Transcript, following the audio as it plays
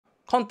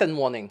Content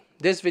warning.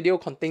 This video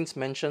contains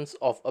mentions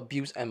of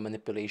abuse and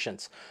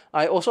manipulations.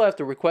 I also have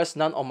to request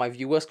none of my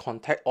viewers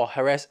contact or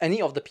harass any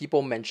of the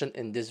people mentioned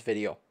in this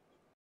video.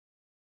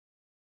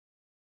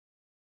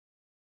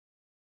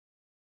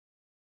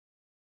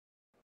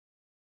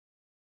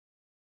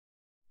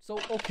 So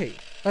okay,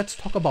 let's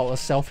talk about a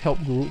self-help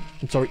guru,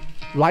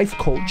 life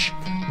coach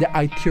that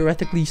I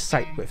theoretically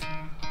side with.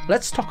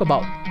 Let's talk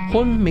about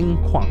Hun Ming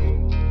Kwang.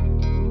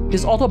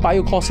 His author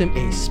bio calls him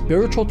a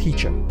spiritual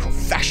teacher,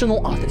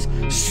 professional artist,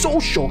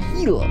 social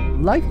healer,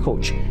 life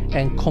coach,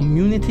 and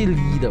community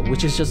leader,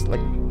 which is just like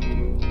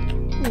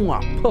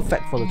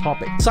perfect for the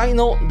topic. Side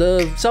note,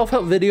 the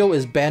self-help video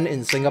is banned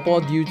in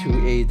Singapore due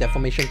to a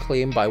defamation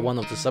claim by one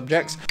of the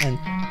subjects, and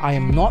I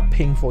am not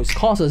paying for his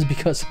causes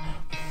because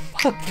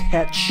fuck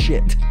that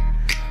shit.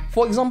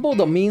 For example,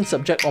 the main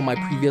subject of my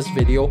previous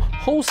video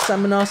hosts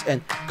seminars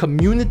and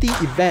community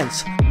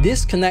events.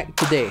 Disconnect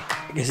Today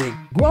is a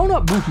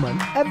grown-up movement,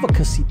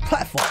 advocacy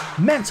platform,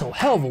 mental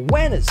health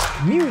awareness,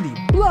 community,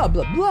 blah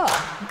blah blah,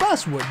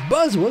 buzzword,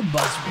 buzzword,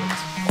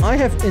 buzzwords. I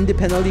have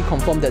independently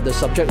confirmed that the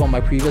subject of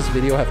my previous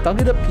video have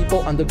targeted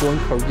people undergoing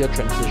career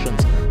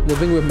transitions,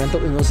 living with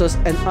mental illnesses,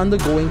 and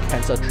undergoing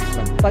cancer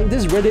treatment. Like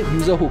this Reddit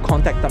user who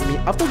contacted me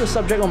after the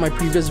subject of my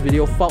previous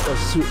video filed a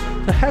suit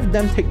to have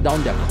them take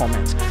down their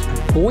comments.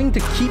 I'm going to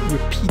keep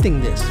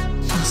repeating this.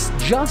 He's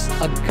just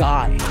a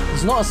guy.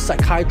 He's not a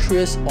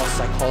psychiatrist or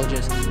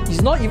psychologist.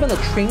 He's not even a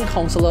trained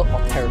counselor or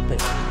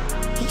therapist.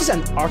 He's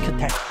an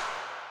architect.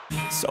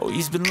 So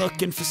he's been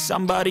looking for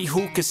somebody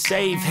who could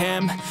save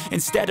him,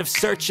 instead of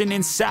searching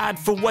inside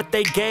for what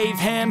they gave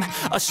him.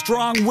 A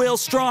strong will,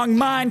 strong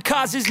mind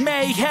causes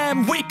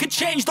mayhem. We could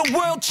change the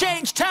world,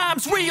 change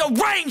times,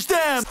 rearrange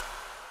them.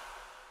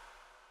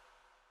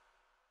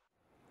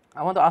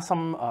 I want to ask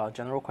some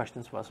general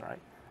questions first, right?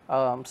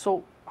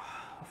 So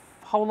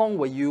how long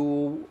were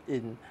you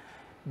in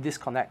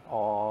Disconnect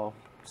or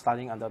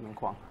studying under Ming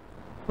Kwang?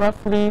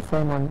 Roughly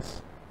 4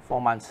 months.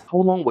 4 months. How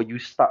long were you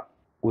stuck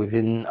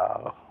within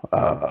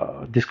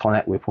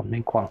Disconnect with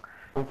Ming Kwang?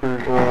 Okay,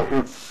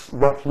 it's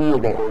roughly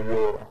about a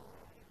year.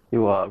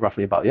 You were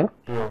roughly about a year?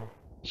 Yeah.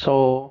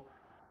 So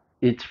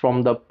it's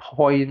from the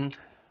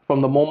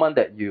moment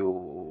that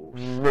you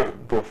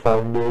met the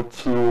founder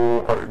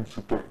till I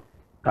exited.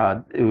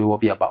 it will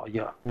be about a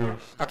year. Yes.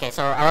 Okay,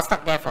 so I was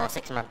stuck there for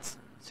 6 months.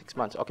 6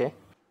 months, okay.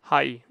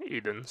 Hi,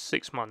 Aiden,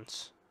 6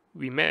 months.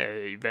 We met at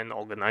an event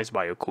organized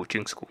by a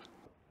coaching school.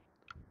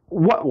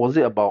 What was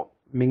it about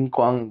Ming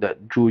Kwang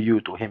that drew you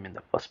to him in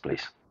the first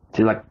place? Is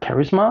it like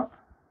charisma?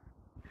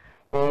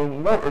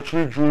 Not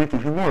actually drew me to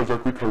him, not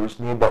exactly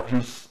charisma, but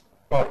his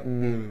art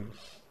names.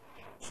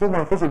 So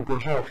my first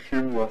impression of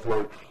him was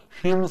like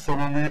him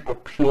suddenly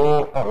appear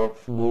out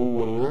of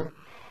nowhere,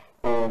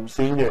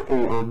 saying that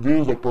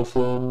this is the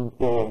person,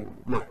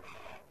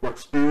 like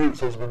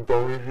spirits has been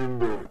telling him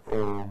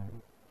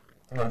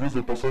that this is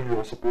the person he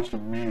was supposed to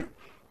meet,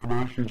 and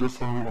then he just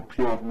suddenly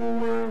appeared out of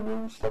nowhere and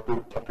then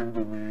started talking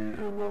to me,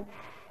 and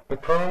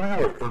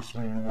apparently like as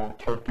we were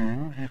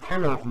talking, he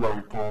kind of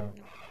like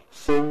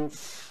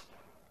sensed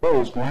what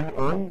was going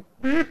on,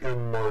 be it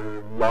in my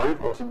life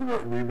or something,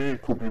 like maybe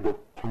it could be the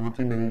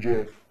community manager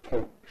have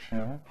told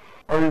him.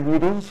 I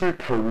wouldn't say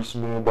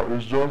charisma, but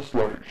it's just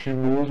like he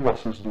knows what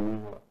he's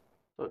doing.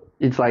 So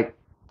it's like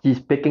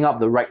he's picking up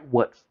the right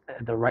words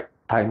at the right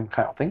time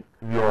kind of thing?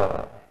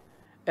 Yeah.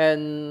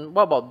 And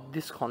what about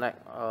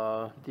Disconnect?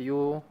 Do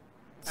you...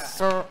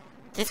 So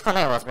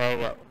Disconnect was very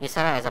weird. You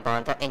sign up as a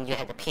volunteer and you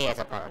had to pay as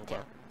a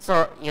volunteer.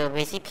 So you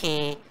basically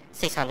pay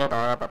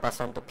 $600 per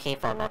person to pay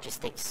for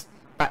logistics.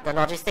 But the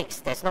logistics,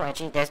 there's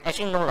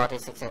actually no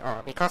logistics at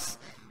all, because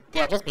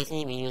they are just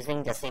basically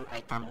reusing the same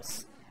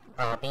items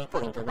being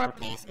put into one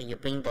place, and you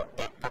bring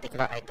that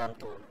particular item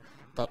to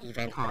the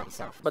event hall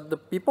itself. But the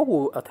people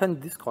who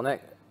attend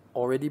Disconnect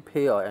already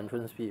pay an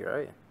entrance fee,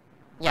 right?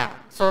 Yeah,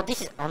 so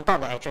this is on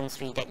top of the entrance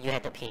fee that you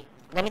had to pay.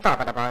 Let me talk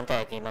about the volunteer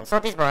agreement. So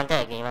this volunteer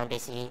agreement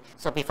basically,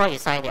 so before you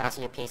sign, they ask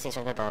you to pay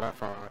 $600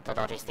 for the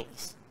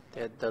logistics.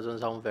 That doesn't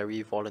sound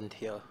very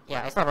volunteer.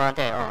 Yeah, it's not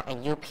volunteer at all,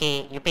 and you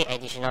pay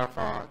additional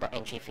for the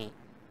entry fee.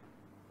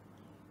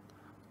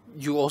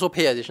 You also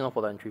pay additional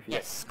for the entry fee?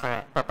 Yes,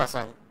 correct, per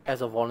person.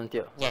 As a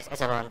volunteer? Yes,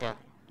 as a volunteer.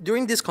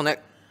 During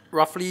Disconnect,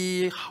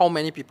 roughly how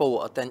many people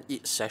will attend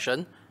each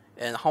session,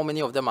 and how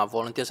many of them are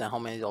volunteers and how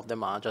many of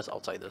them are just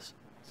outsiders?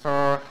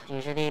 So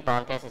usually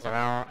volunteers is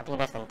around, I think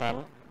less than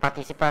 10.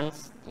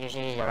 Participants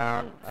usually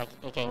around,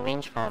 it can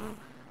range from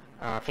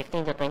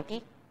 15 to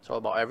 20. So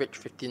about average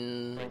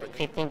 15...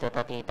 15 to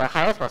 30. The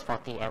highest was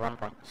 40 at one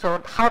point. So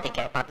how they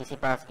get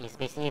participants is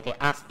basically they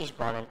ask each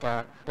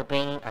volunteer to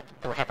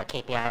to have a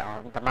KPI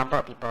on the number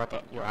of people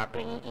that you are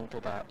bringing into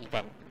the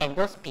event. And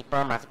those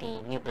people must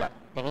be new blood.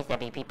 That means there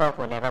will be people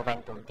who never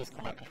went to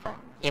Disconnect before.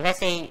 If let's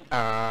say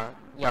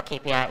your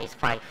KPI is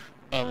 5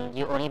 and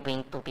you only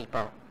bring 2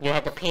 people, you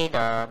have to pay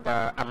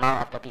the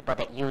amount of the people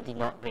that you did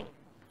not bring.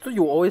 So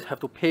you always have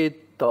to pay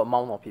the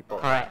amount of people?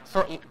 Correct.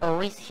 So it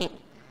always hit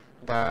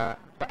the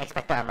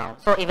expected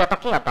amount. So if you're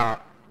talking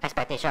about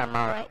expectation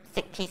amount, right,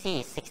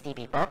 TC is 60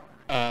 people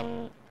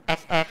and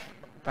SF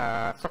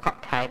the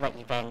so-called private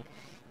event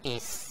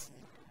is,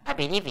 I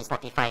believe, is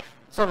 45.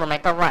 So no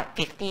matter what,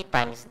 50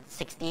 times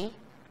 60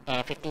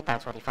 and 50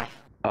 times 45.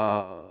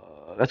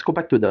 Let's go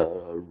back to the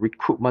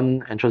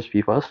recruitment entrance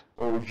fee first.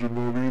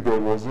 Originally, there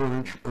wasn't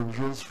any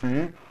entrance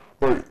fee.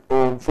 Like,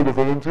 for the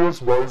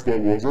volunteers wise, there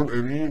wasn't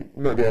any,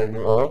 not that I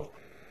know of.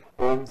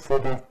 For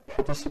the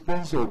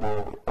participants,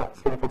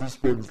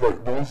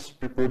 like those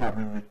people that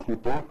we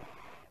recruited,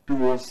 it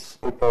was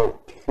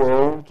about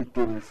 12 to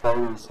 25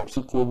 and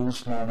subsequently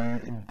slowly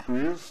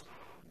increased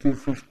to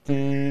 50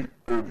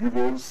 and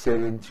even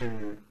 70.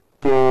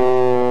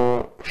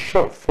 The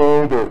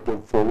shortfall that the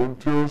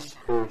volunteers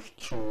have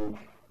to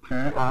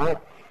pay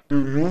up, it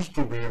used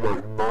to be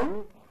like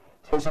none,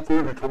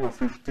 subsequently become a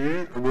 50,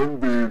 and then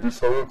they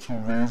decided to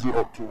raise it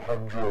up to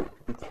 100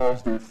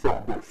 because they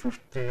felt that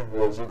 50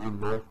 wasn't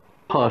enough.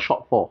 Per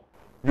shortfall.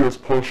 Yes,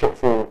 per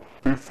shortfall.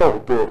 They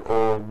felt that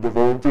the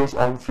volunteers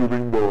aren't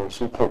feeling the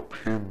so-called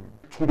pain.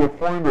 To the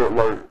point that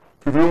like,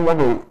 they didn't want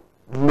to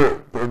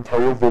let the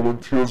entire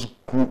volunteers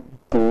group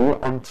go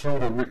until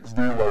the next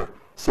day, like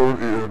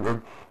 7 a.m.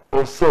 and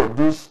accept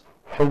this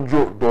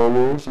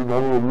 $100 in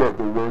order to let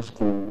the rest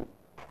go.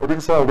 I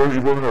think some of them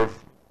even have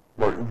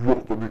like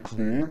worked the next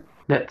day.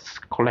 That's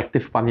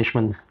collective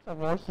punishment.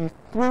 He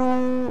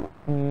threw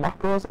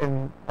markers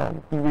and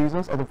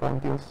erasers at the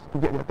volunteers to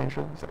get their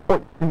attention. He's like,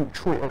 oh, you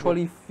throw it at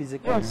Actually,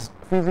 physically. Yes,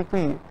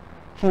 physically.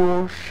 He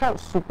will shout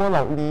super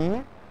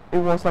loudly. It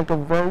was like a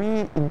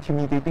very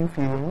intimidating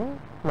feeling.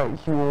 Like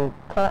he will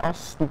call us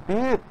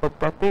stupid,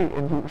 pathetic,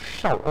 and he will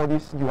shout all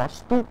this, you are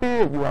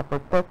stupid, you are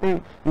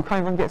pathetic, you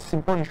can't even get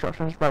simple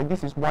instructions right,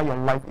 this is why your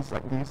life is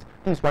like this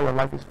is why your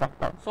life is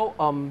fucked up. So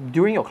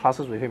during your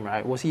classes with him,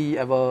 right, was he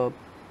ever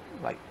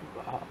like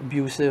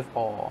abusive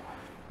or?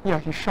 Yeah,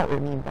 he shouted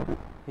at me in public.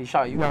 He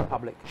shouted at you in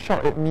public?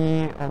 Shout at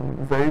me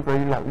very,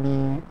 very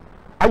loudly.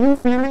 Are you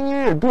feeling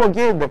it? Do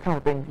again, that kind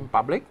of thing. In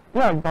public?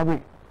 Yeah, in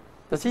public.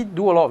 Does he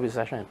do a lot of his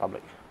session in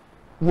public?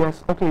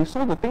 Yes, okay,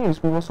 so the thing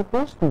is, we were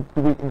supposed to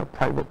do it in a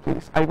private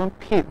place. I even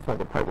paid for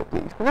the private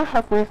place. And then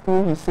halfway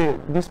through, he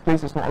said, this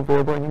place is not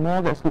available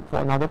anymore, let's look for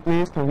another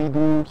place, can we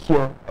do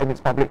here, and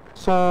it's public.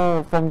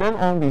 So from then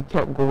on, we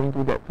kept going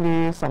to that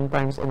place,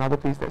 sometimes another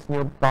place that's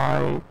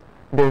nearby.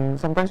 Then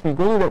sometimes we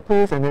go to that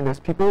place, and then there's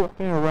people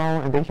walking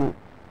around, and then he would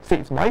say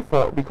it's my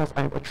fault because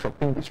I'm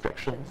attracting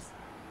distractions.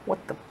 What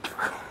the?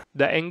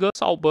 The anger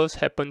outburst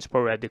happens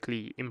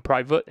sporadically, in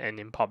private and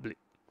in public.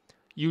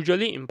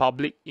 Usually in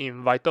public, it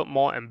invited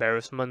more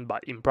embarrassment,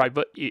 but in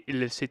private, it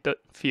elicited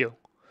fear.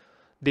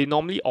 They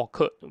normally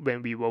occurred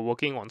when we were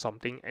working on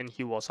something and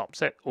he was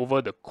upset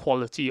over the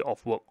quality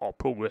of work or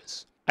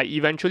progress. I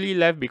eventually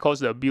left because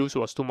the abuse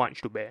was too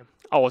much to bear.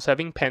 I was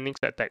having panic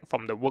attacks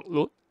from the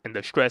workload and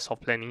the stress of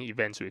planning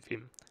events with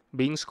him.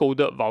 Being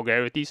scolded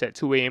vulgarities at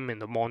 2 a.m. in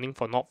the morning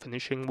for not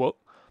finishing work.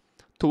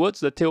 Towards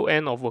the tail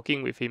end of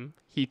working with him,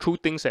 he threw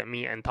things at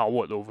me and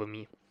towered over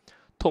me.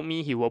 Told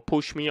me he will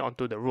push me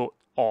onto the road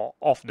or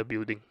off the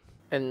building.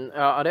 And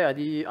are there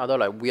any other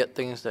like weird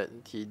things that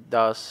he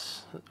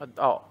does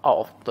out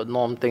of the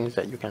norm, things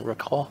that you can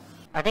recall?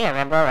 I think I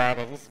remember, right,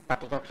 there's this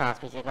particular class,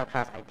 physical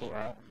class I did,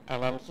 right?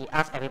 And then he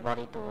asked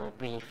everybody to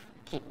breathe,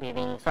 keep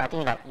breathing. So I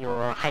think like you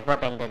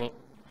hyperventilate.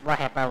 What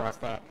happened was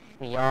that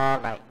we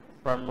all like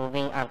were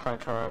moving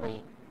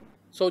uncontrollably.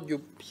 So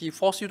he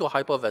forced you to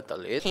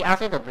hyperventilate? He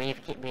asked you to breathe,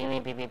 keep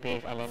breathing,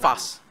 breathe, and then...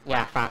 Fast?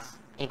 Yeah, fast.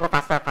 You go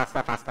faster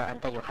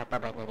until you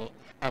hyperventilate.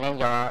 And then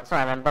so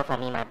I remember for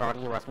me, my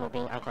body was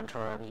moving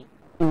uncontrollably.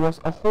 It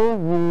was a whole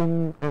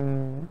room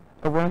and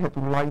everyone had to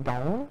lie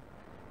down.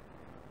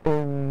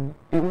 And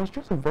it was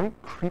just a very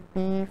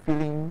creepy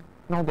feeling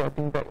now that I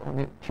think back on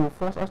it. He would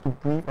force us to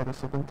breathe at a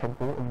certain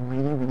tempo, a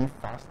really, really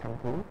fast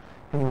tempo.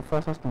 And he would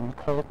force us to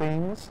recall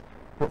things.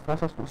 He would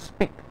force us to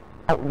speak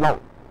out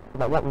loud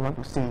about what we want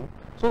to say.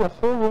 So the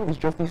whole room is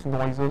just these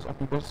noises of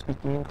people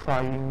speaking,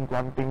 crying,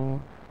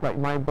 grunting. Like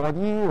my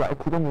body, like I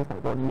couldn't move my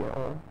body at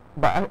all.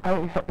 But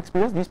I had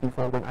experienced this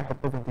before when I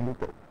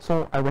hyperventilated.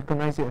 So I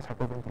recognize it as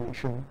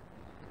hyperventilation.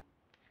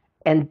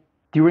 And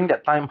during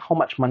that time, how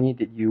much money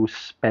did you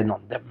spend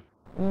on them?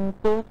 In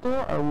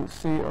total, I would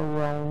say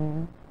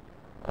around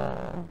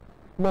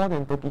more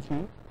than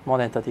 30k. More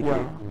than 30k?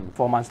 Yeah.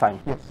 4 months time?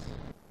 Yes.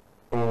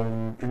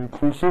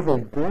 Inclusive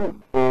of that,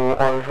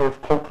 I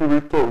have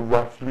calculated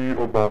roughly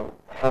about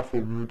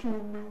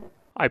 $500,000.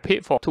 I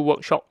paid for 2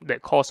 workshops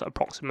that cost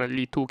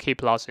approximately 2k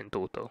plus in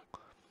total.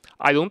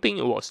 I don't think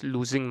it was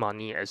losing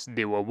money as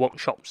they were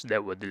workshops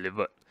that were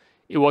delivered.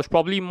 It was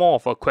probably more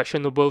of a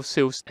questionable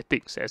sales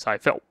ethics as I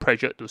felt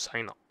pressured to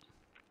sign up.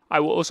 I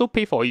would also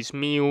pay for his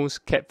meals,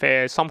 cab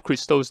fare, some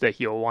crystals that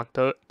he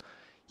wanted.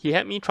 He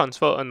had me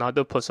transfer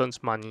another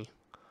person's money,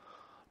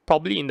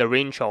 probably in the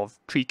range of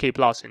 3k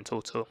plus in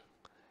total.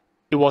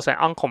 It was an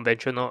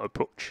unconventional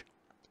approach.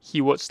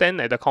 He would stand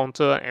at the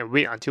counter and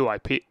wait until I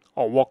paid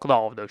or walked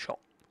out of the shop.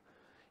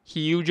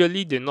 He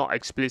usually did not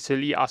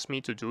explicitly ask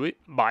me to do it,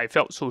 but I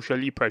felt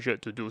socially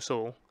pressured to do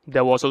so.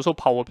 There was also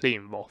power play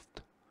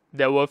involved.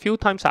 There were a few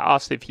times I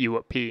asked if he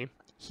would pay.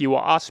 He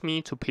would ask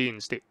me to pay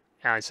instead,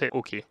 and I said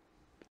okay.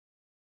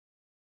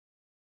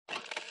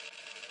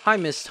 Hi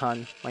Ms.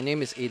 Tan, my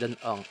name is Aiden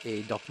Ng,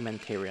 a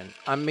documentarian.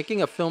 I'm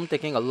making a film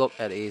taking a look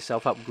at a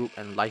self-help group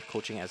and life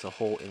coaching as a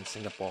whole in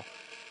Singapore.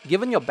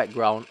 Given your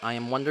background, I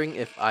am wondering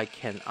if I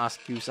can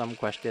ask you some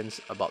questions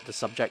about the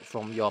subject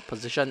from your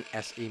position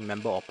as a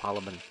Member of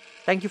Parliament.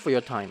 Thank you for your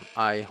time.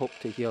 I hope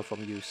to hear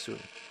from you soon.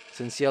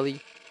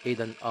 Sincerely,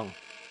 Aiden Ng.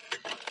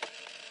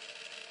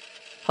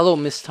 Hello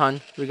Ms.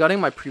 Tan,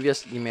 regarding my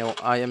previous email,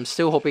 I am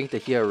still hoping to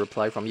hear a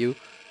reply from you.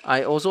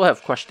 I also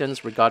have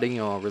questions regarding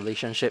your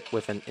relationship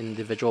with an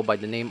individual by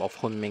the name of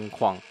Hun Ming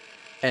Kwang,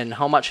 and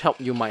how much help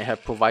you might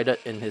have provided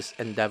in his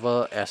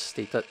endeavor as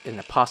stated in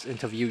a past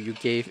interview you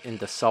gave in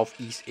the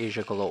Southeast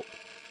Asia Globe.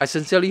 I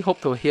sincerely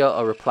hope to hear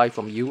a reply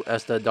from you,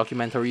 as the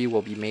documentary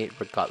will be made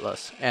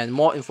regardless, and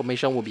more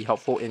information will be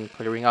helpful in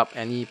clearing up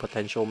any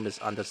potential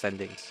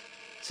misunderstandings.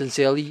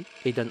 Sincerely,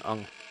 Aiden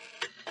Ng.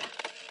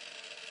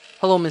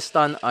 Hello Ms.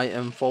 Tan, I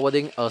am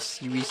forwarding a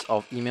series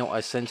of email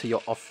I sent to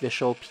your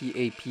official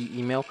PAP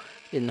email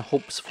in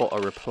hopes for a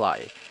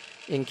reply.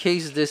 In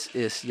case this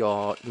is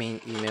your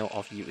main email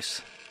of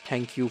use,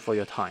 thank you for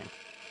your time.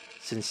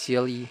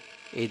 Sincerely,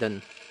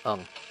 Aiden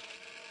Ng.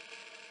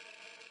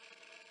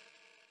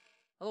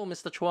 Hello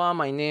Mr. Chua,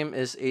 my name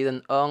is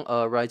Aiden Ng,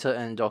 a writer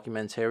and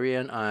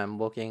documentarian. I am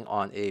working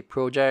on a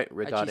project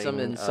regarding,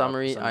 in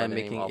summary, I am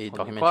making a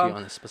documentary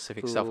on a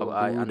specific self-help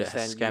guru that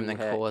has scammed and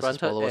coerced his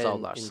followers out of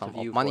large sum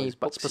of money,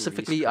 but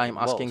specifically I am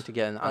asking to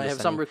get an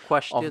understanding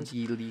of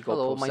the legal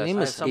process. My name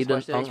is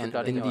Aiden Ng, an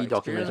indie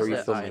documentary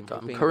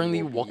filmmaker. I'm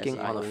currently working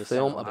on a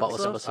film about a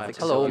specific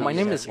my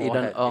name is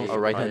Aiden Ng, a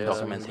writer and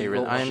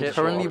documentarian. I am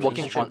currently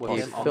working on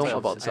a film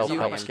about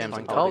self-help scams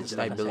and cults.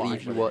 I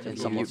believe you were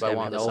interviewed by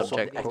one of the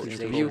subject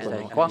actors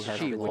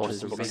which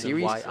is the book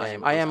series.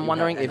 I am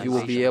wondering if you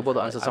will be able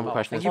to answer some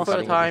questions. Thank you for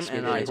your time,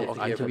 and I hope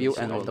the interview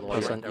and of the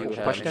person you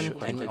question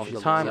any of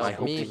your time. I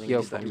hope to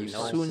hear from you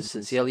soon.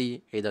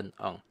 Sincerely, Aiden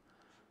Ng.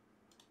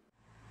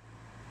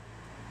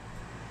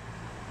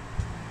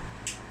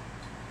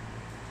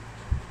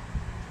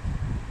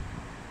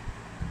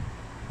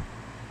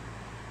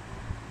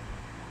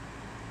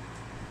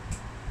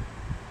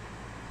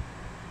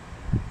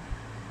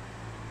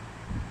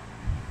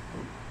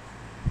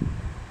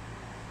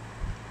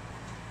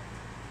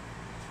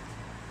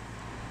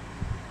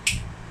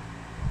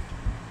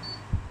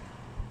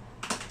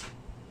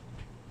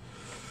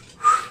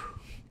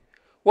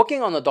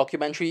 Working on a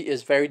documentary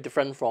is very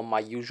different from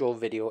my usual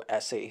video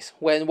essays.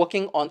 When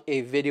working on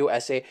a video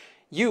essay,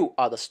 you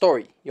are the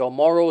story, your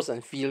morals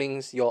and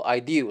feelings, your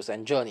ideals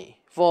and journey.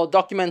 For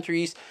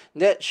documentaries,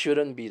 that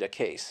shouldn't be the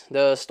case.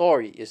 The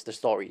story is the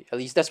story. At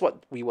least that's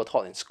what we were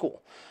taught in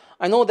school.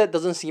 I know that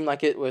doesn't seem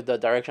like it with the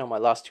direction of my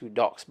last two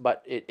docs,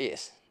 but it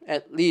is.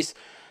 At least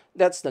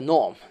that's the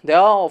norm. There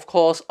are, of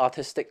course,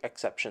 artistic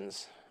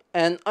exceptions.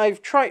 And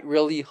I've tried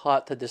really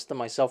hard to distance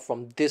myself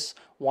from this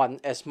one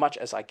as much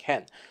as I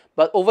can.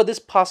 But over this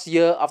past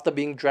year, after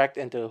being dragged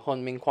into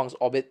Hun Ming Kwang's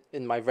orbit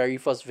in my very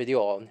first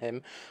video on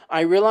him,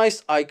 I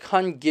realized I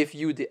can't give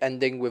you the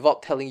ending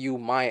without telling you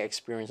my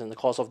experience in the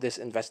course of this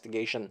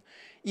investigation.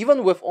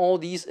 Even with all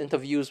these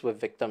interviews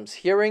with victims,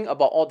 hearing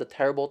about all the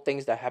terrible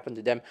things that happened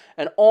to them,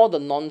 and all the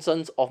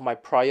nonsense of my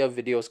prior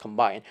videos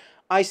combined,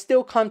 I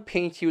still can't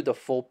paint you the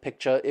full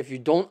picture if you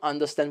don't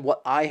understand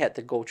what I had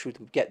to go through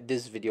to get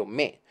this video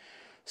made.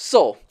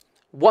 So,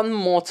 one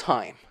more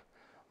time,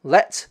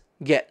 let's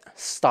get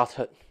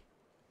started.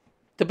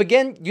 To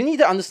begin, you need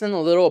to understand a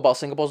little about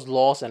Singapore's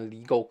laws and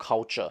legal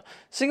culture.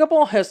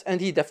 Singapore has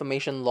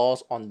anti-defamation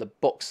laws on the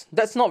books.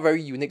 That's not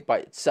very unique by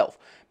itself.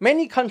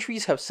 Many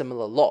countries have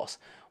similar laws.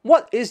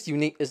 What is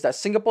unique is that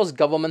Singapore's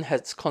government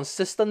has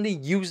consistently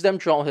used them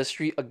throughout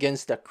history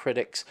against their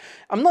critics.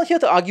 I'm not here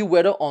to argue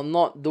whether or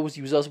not those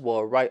users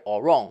were right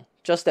or wrong,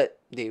 just that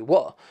they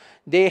were.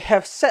 They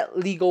have set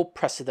legal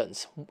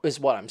precedents, is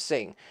what I'm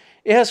saying.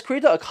 It has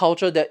created a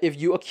culture that if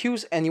you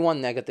accuse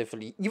anyone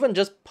negatively, even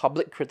just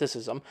public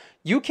criticism,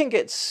 you can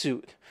get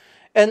sued.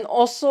 And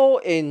also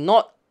a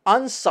not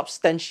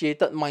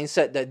unsubstantiated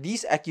mindset that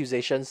these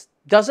accusations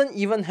doesn't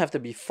even have to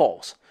be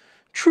false.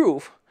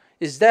 Truth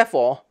is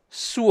therefore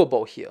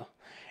suable here.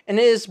 And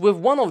it is with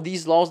one of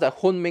these laws that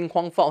Hun Ming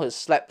Kwang filed his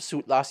slap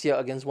suit last year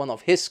against one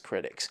of his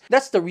critics.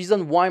 That's the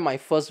reason why my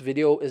first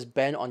video is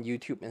banned on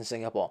YouTube in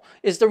Singapore.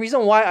 It's the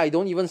reason why I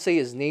don't even say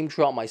his name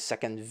throughout my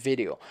second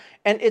video.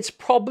 And it's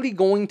probably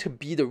going to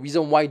be the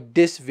reason why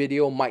this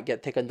video might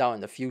get taken down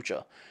in the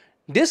future.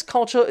 This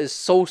culture is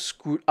so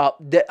screwed up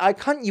that I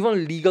can't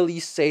even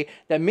legally say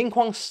that Ming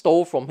Kwang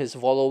stole from his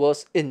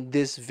followers in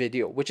this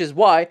video, which is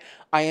why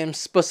I am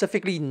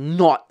specifically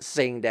not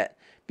saying that,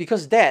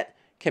 because that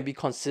can be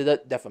considered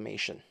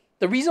defamation.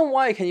 The reason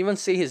why I can even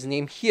say his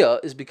name here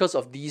is because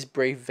of these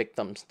brave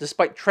victims.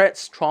 Despite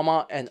threats,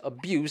 trauma, and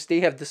abuse,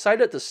 they have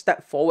decided to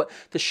step forward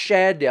to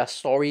share their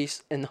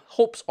stories in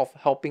hopes of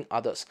helping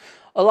others.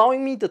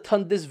 allowing me to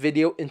turn this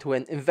video into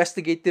an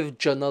investigative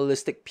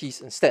journalistic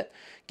piece instead,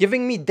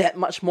 giving me that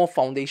much more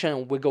foundation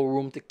and wiggle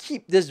room to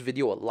keep this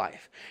video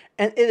alive.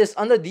 And it is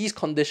under these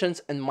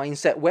conditions and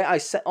mindset where I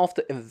set off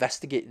to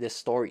investigate this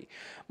story.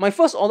 My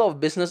first order of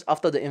business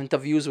after the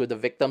interviews with the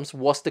victims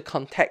was to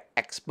contact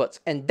experts,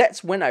 and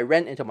that's when I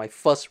ran into my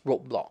first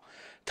roadblock.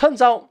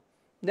 Turns out,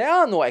 there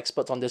are no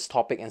experts on this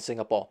topic in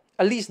Singapore,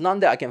 at least none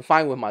that I can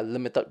find with my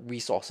limited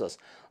resources.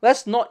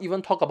 Let's not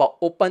even talk about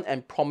open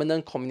and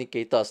prominent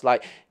communicators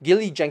like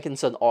Gilly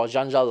Jenkinson or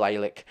Janja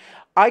Lilac.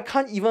 I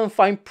can't even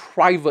find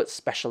private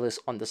specialists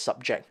on the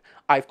subject.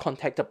 I've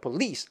contacted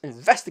police,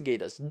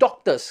 investigators,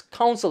 doctors,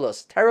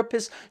 counselors,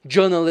 therapists,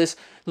 journalists,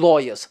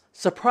 lawyers.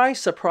 Surprise,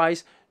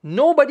 surprise,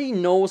 nobody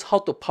knows how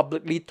to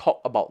publicly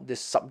talk about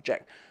this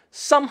subject.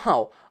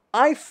 Somehow,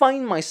 I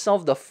find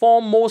myself the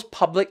foremost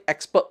public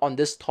expert on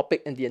this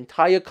topic in the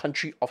entire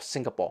country of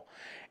Singapore.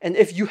 And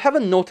if you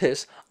haven't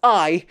noticed,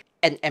 I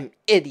am an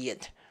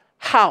idiot.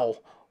 How?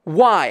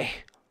 Why?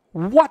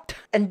 What?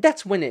 And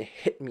that's when it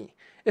hit me.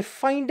 If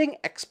finding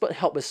expert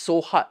help is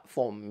so hard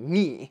for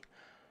me,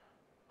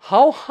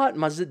 how hard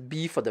must it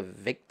be for the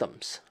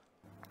victims?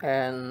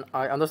 And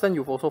I understand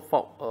you've also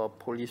filed a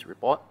police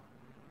report.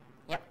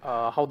 Yep.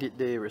 How did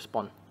they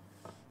respond?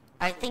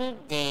 I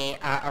think they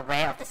are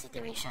aware of the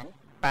situation,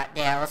 but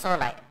they are also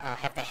like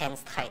have their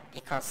hands tied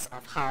because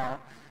of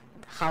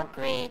how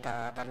grey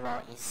the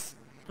law is.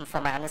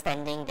 From my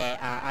understanding, there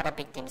are other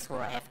victims who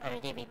have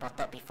already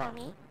reported before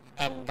me,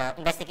 and the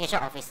investigation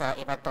officer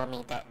even told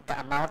me that the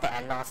amount that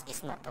I lost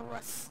is not the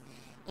worst,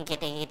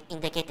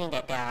 indicating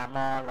that there are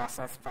more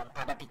losses from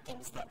other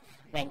victims that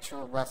went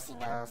through worse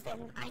scenarios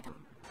than I do.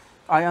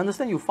 I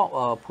understand you filed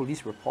a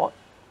police report.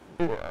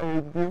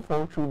 I didn't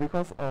follow through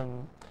because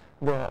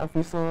the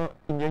officer,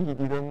 in the end, he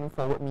didn't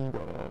forward me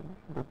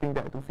the thing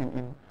that I had to fill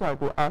in. So I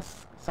could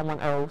ask someone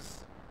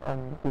else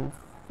who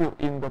filled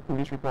in the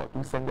police report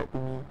to send that to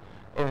me.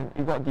 And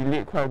it got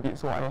delayed quite a bit,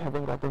 so I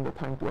haven't gotten the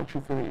time to actually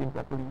fill it in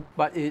properly.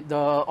 But the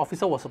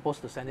officer was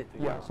supposed to send it to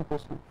you? Yeah,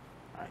 supposed to.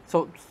 Right.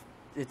 So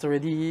it's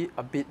already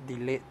a bit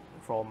delayed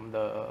from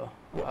the...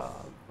 Yes.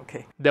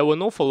 Okay. There were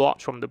no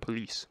follow-ups from the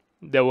police.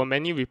 There were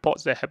many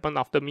reports that happened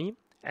after me,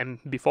 and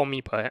before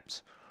me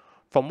perhaps.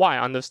 From what I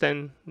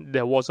understand,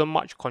 there wasn't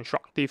much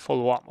constructive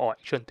follow-up or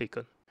action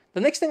taken. The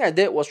next thing I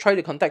did was try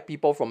to contact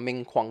people from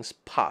Ming Kwang's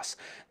past.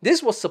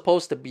 This was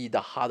supposed to be the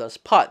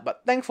hardest part,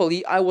 but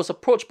thankfully I was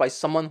approached by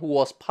someone who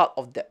was part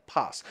of that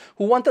past,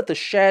 who wanted to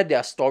share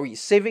their story,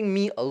 saving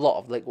me a lot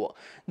of legwork.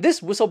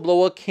 This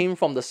whistleblower came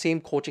from the same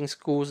coaching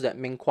schools that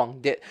Ming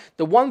Kwang did,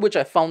 the one which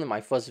I found in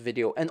my first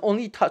video and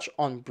only touched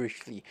on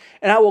briefly.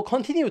 And I will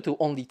continue to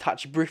only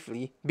touch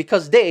briefly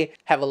because they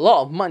have a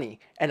lot of money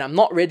and I'm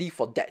not ready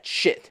for that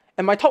shit.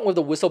 And my talk with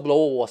the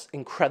whistleblower was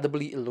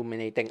incredibly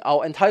illuminating.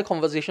 Our entire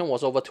conversation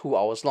was over 2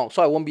 hours long,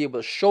 so I won't be able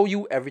to show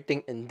you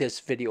everything in this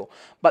video.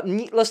 But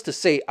needless to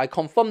say, I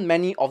confirmed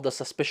many of the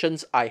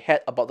suspicions I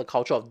had about the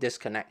culture of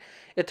disconnect.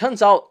 It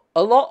turns out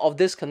a lot of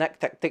disconnect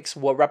tactics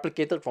were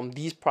replicated from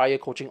these prior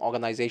coaching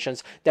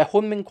organizations that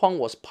Hun Ming Kwang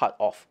was part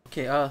of.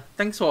 Okay,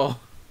 thanks for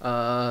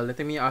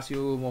letting me ask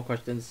you more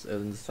questions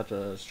in such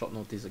a short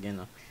notice again.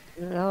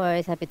 No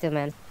worries, happy to,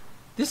 man.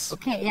 This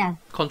Okay, yeah.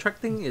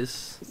 contracting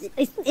is...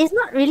 It's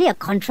not really a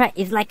contract.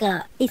 It's like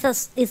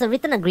it's a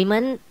written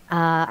agreement.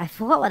 I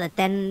forgot what the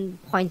 10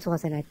 points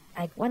was, and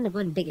I want to go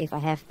and dig if I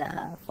have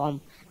the form.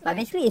 But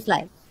basically, it's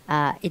like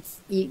it's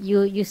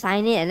you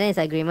sign it, and then it's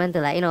an agreement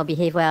to, like, you know,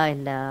 behave well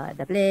in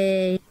the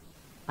play.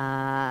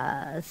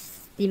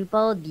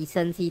 Simple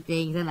decency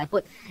things, and like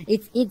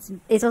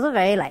it's also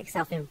very like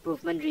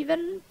self-improvement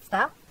driven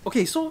stuff.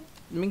 Okay, so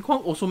Ming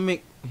Kwang also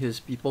make his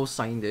people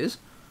sign this.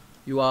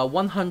 You are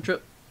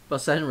 100%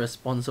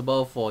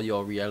 responsible for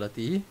your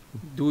reality.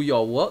 Do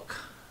your work.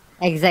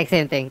 Exact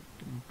same thing.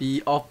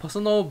 Be of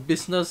personal,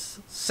 business,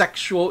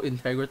 sexual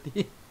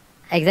integrity.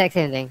 Exact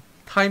same thing.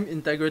 Time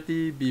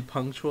integrity, be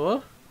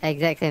punctual.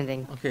 Exact same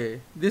thing.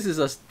 Okay, this is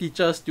a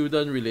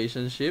teacher-student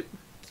relationship.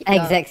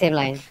 Exact same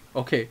line.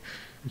 Okay.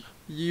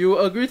 You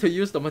agree to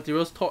use the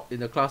materials taught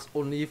in the class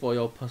only for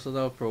your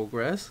personal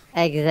progress.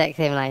 Exact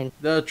same line.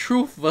 The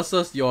truth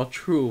versus your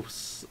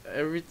truths.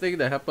 Everything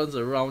that happens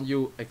around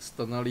you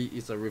externally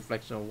is a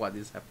reflection of what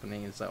is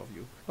happening inside of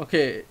you.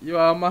 Okay, you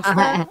are a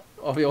master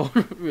of your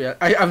own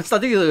I'm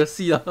starting to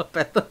see a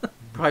pattern.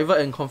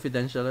 Private and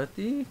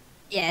confidentiality.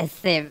 Yes,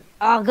 same.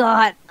 Oh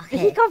god.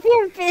 Okay, copy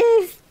and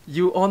paste.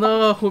 You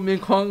honor Hu Ming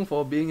Kwang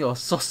for being your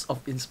source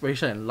of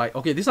inspiration and light.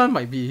 Okay, this one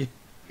might be...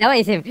 That one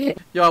is him.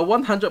 You are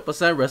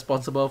 100%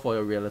 responsible for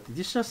your reality.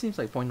 This just seems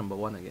like point number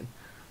 1 again.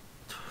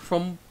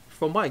 From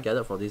what I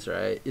gathered for this,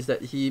 right, is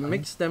that he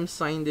makes them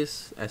sign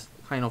this as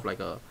kind of like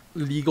a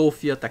legal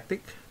fear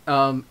tactic.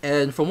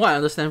 And from what I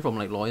understand from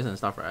like lawyers and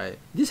stuff, right,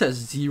 this has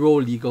zero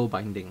legal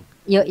binding.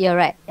 You're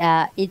right.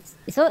 It's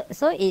so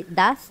it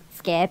does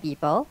scare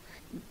people.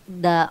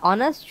 The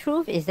honest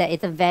truth is that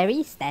it's a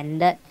very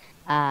standard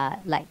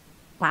like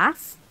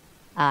class.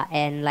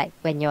 And like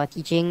when you're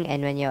teaching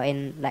and when you're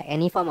in like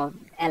any form of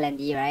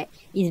L&D, right,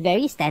 it's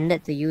very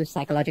standard to use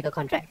psychological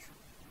contracts.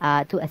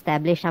 to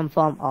establish some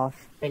form of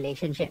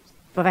relationships.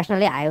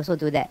 Professionally, I also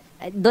do that.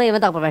 Don't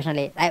even talk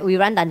professionally. Like, we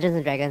run Dungeons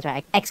and Dragons,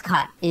 right? X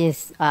card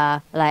is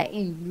like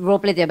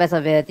roleplay to your best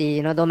ability,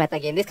 you know, don't meta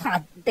game. These kind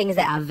of things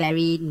that are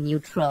very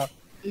neutral.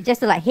 It's just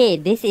to like, hey,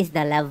 this is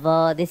the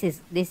level.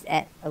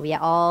 We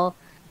are all.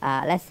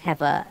 Let's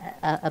have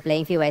a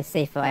playing field where it's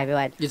safe for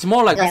everyone. It's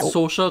more like Yeah. a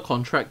social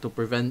contract to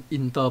prevent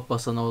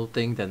interpersonal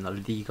thing than a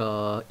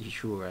legal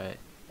issue, right?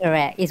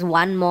 Correct. It's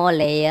one more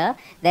layer.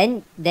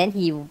 Then this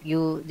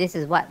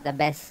is what the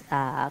best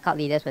cult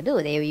leaders will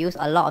do. They will use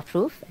a lot of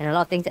truth and a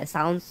lot of things that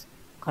sounds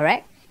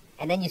correct,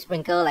 and then you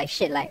sprinkle like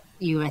shit like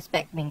you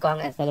respect Ming Guang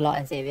as the Lord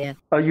and Savior.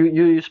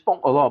 You spoke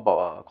a lot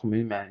about a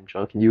community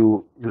manager. Can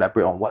you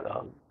elaborate on what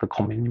the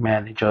community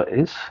manager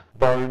is?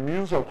 By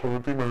means of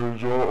community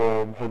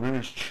manager, her name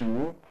is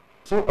Chu.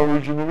 So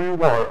originally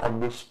what I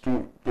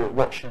understood that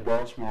what she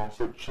does was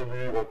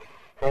actually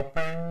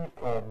helping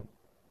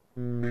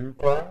Ming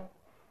Guang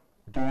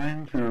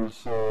doing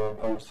his,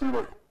 I would say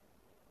like,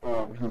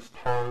 his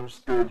time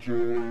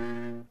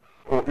scheduling.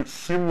 It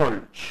seemed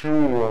like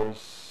Chu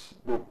was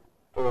the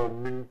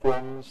Ming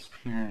Guang's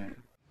PA.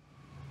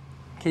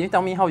 Can you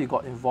tell me how you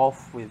got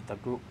involved with the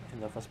group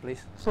in the first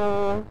place?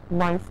 So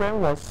my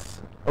friend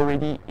was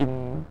already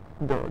in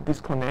the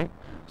disconnect,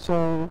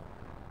 so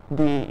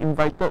they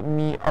invited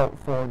me out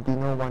for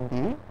dinner one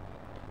day.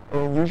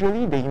 And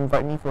usually they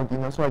invite me for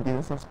dinner, so I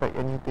didn't suspect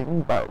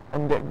anything. But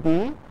on that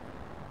day,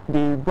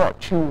 they brought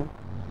Chu.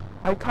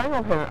 I kind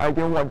of had an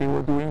idea what they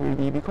were doing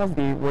really, because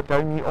they were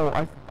telling me,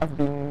 oh, I've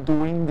been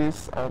doing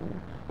this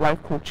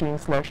life coaching /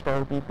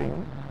 therapy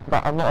thing,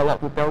 but I'm not allowed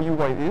to tell you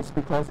what it is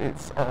because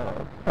it's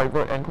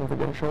private and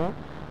confidential.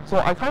 So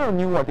I kind of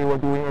knew what they were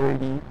doing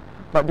already.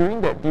 But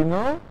during that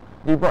dinner,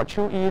 they brought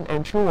Chu in,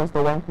 and Chu was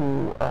the one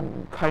who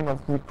kind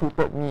of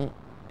recruited me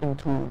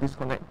into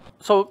Disconnect.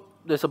 So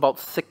there's about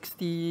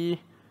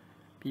 60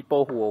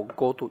 people who will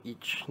go to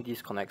each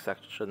disconnect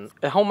section.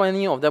 And how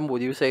many of them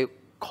would you say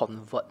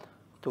convert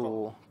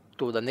to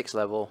the next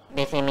level?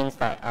 Basically means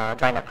like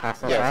join the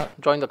classes, right?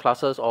 Join the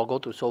classes or go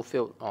to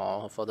Soulfield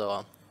or further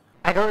on.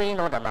 I don't really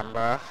know the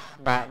number,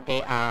 but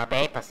they are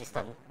very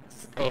persistent.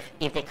 If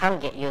they can't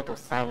get you to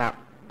sign up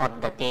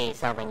on the day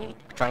itself when you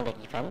join the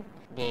event,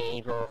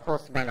 they will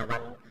host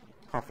one-on-one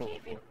coffee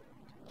with you.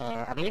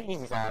 And I believe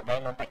this is a very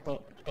known tactic.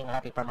 I think a lot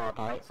of people know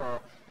about it. So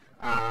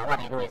what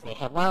they do is they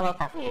have one-on-one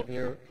coffee with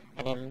you,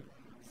 and then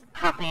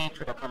halfway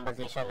through the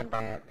conversation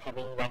about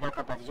having regular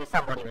conversation,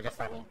 somebody will just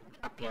suddenly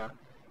appear,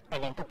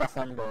 and then two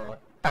person will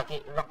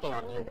lock in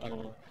on you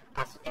and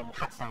ask and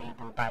hard sell you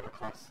to buy the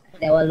course.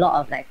 There were a lot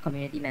of like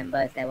community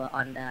members that were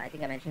on the, I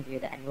think I mentioned to you,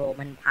 the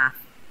enrollment path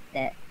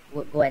that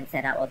would go and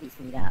set up all these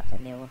meetups,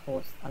 and they will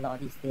host a lot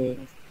of these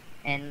things.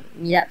 And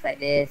meetups like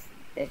this,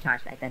 they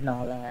charge like $10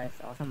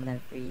 or some of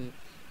them free.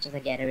 Just a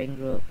gathering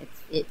group.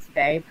 It's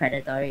very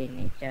predatory in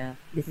nature.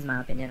 This is my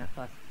opinion, of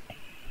course.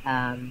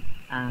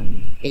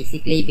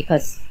 Basically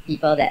because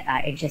people that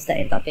are interested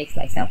in topics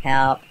like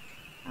self-help,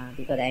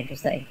 people that are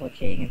interested in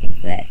coaching and things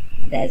like that,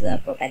 there's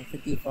a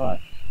propensity for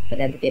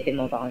them to be a bit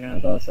more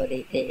vulnerable. So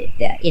they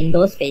are in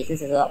those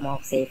spaces. Is a lot more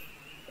safe.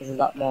 It's a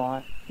lot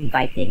more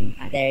inviting.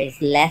 There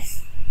is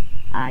less.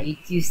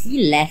 You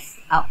see less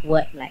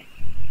outward like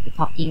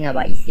talking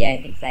about ECI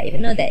and things like that.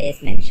 Even though there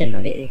is mention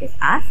of it is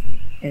asked,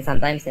 and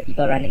sometimes the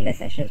people running the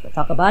sessions will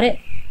talk about it.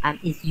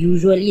 It's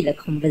usually the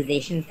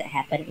conversations that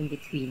happen in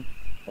between,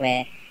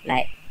 where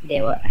like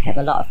they will have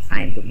a lot of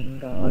time to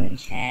mingle and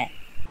chat.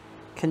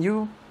 Can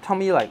you tell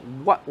me like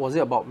what was it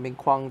about Ming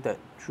Guang that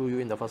drew you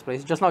in the first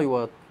place? Just now you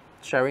were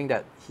sharing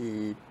that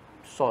he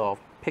sort of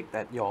picked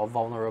at your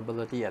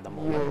vulnerability at the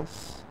moment.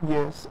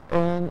 Yes,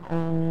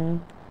 and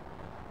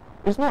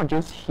it's not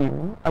just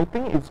him. I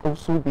think it's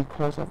also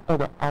because of all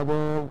the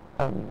other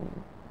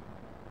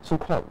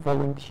so-called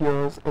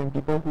volunteers and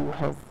people who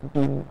have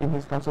been in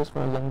his classes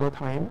for a longer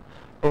time,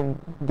 and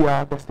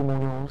their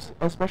testimonials,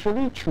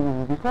 especially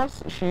Chu,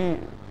 because she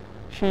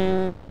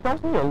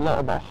tells me a lot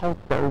about how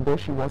terrible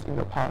she was in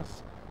the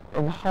past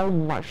and how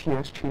much she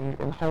has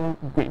changed and how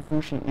grateful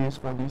she is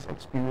for this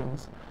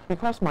experience.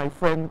 Because I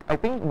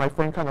think my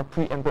friend kind of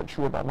preempted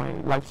Chu about my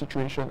life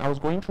situation. I was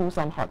going through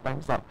some hard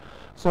times up.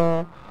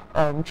 So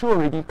Chu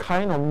already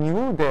kind of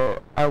knew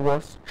that I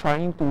was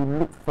trying to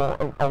look for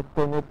an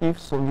alternative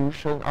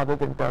solution other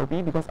than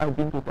therapy, because I've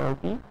been to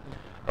therapy.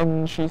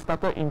 And she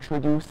started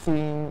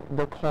introducing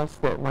the course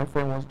that my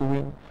friend was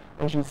doing.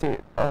 And she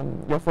said,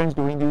 your friend's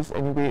doing this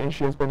anyway and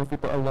she has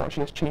benefited a lot,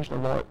 she has changed a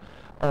lot.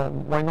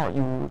 Why not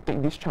you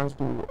take this chance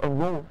to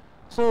enroll?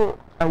 So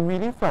I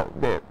really felt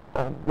that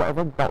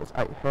whatever doubts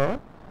I had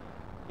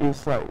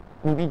is like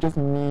maybe just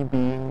me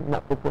being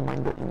not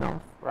open-minded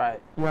enough.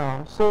 Right.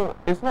 Yeah, so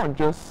it's not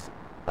just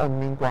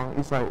Ming Guang,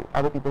 it's like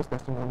other people's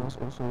testimonials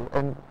also,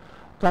 and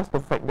plus the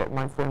fact that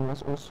my friend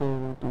was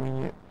also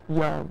doing it.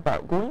 Yeah,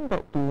 but going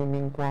back to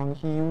Ming Guang,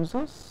 he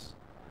uses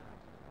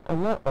a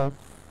lot of,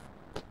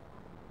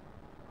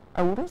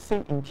 I wouldn't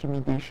say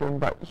intimidation,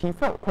 but he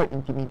felt quite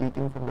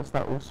intimidating from the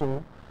start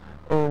also.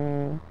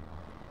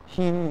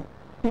 He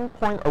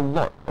pinpoint a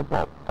lot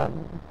about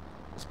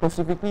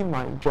specifically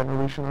my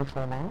generational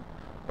trauma.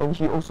 And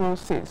he also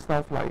said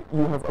stuff like,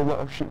 you have a lot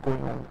of shit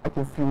going on, I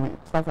can feel it,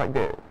 stuff like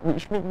that,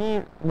 which made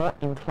me more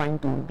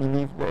inclined to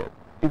believe that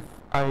if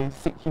I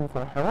seek him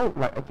for help,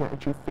 like I can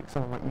actually fix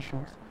some of my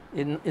issues.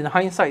 In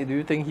hindsight, do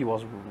you think he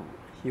was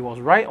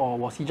right, or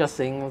was he just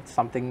saying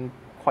something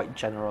quite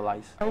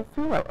generalized? I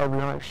feel like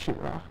everyone is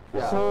shit lah.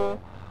 Yeah. So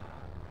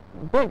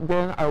back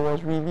then I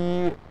was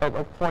really at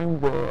a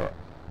point where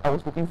I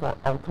was looking for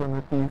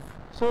alternative.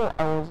 So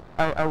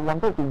I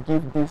wanted to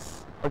give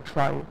this a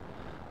try.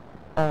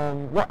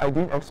 What I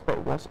didn't expect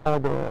was all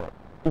the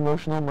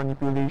emotional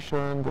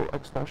manipulation, the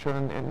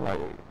extortion, and like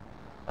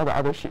all the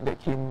other shit that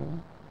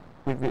came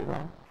with it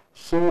lah.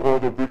 So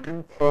the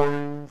breaking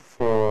point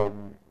for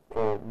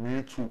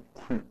me to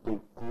quit the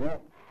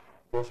group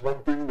was one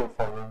thing, the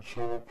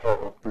financial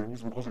part of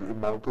things, because it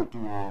amounted to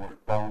like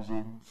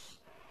thousands,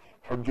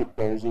 hundred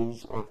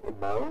thousands of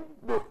amount,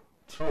 but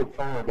to a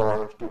point that I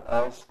have to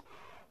ask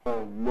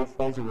loved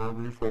ones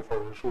around me for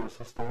financial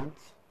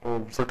assistance.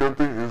 Second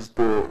thing is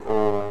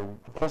that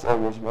because I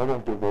was one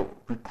of the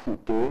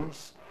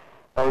recruiters,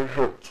 I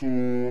had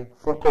to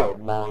fork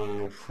out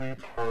my free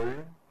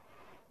time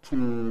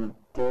to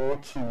go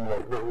to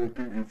like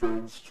networking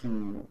events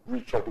to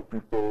reach out to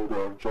people that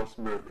I've just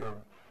met and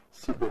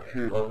say that,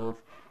 hey,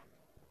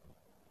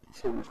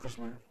 sorry, excuse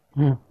me.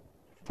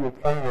 To a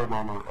point where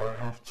I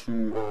have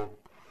to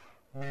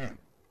meet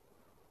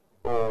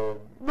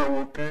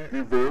networking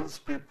events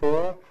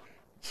people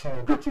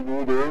to get to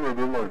know them, and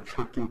then like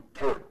try to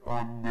tap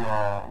on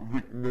their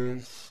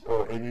weakness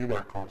or any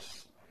like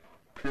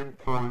pain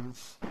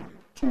points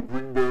to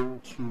bring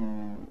them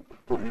to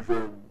the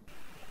event.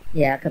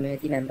 Yeah,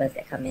 community members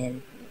that come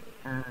in,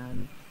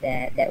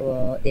 they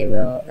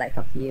will like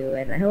talk to you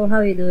and like, oh, how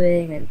are you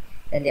doing? And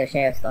then they'll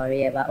share a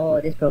story about, oh,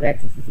 this program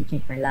CCC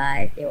changed my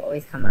life. They will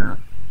always come out.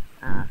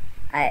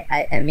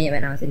 I admit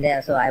when I was in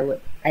there, so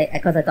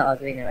because I thought I was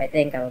doing the right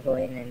thing, I would go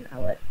in and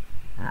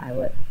I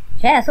would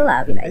share. So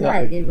I'll be like,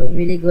 yeah, it was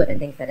really good and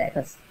things like that,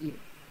 because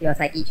your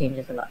psyche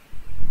changes a lot.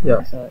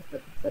 Yeah. So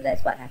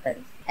that's what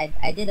happens.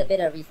 I did a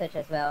bit of research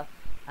as well.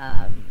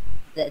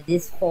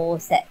 This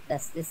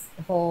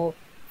whole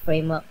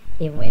framework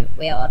came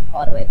way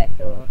all the way back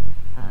to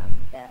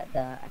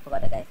the I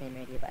forgot the guy's name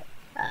already, but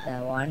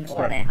the Warren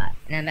Earhart. And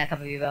then I met a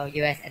couple of people in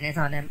the US, and then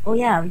some of them, oh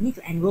yeah, we need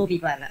to enroll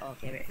people. I'm like, oh,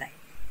 okay, right, like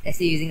they're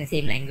still using the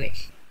same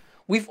language.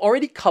 We've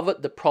already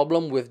covered the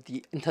problem with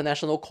the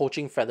International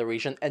Coaching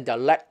Federation and their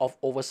lack of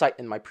oversight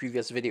in my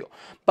previous video.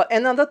 But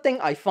another thing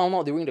I found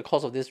out during the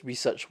course of this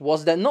research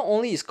was that not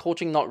only is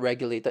coaching not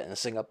regulated in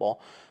Singapore,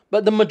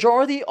 but the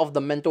majority of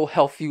the mental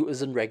health field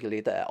isn't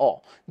regulated at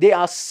all. They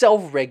are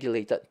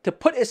self-regulated. To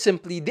put it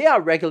simply, they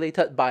are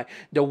regulated by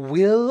the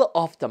will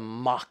of the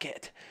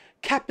market.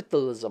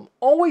 Capitalism,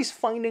 always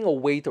finding a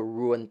way to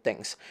ruin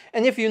things.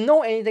 And if you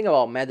know anything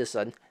about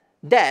medicine,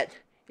 that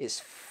is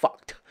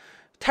fucked.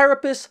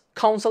 Therapists,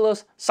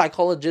 counselors,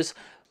 psychologists,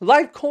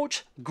 life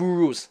coach,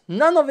 gurus,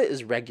 none of it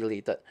is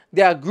regulated.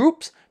 There are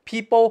groups,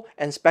 people,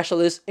 and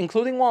specialists,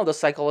 including one of the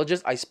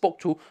psychologists I spoke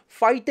to,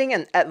 fighting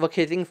and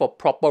advocating for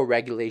proper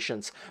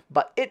regulations.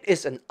 But it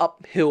is an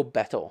uphill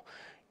battle.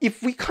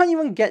 If we can't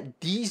even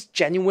get these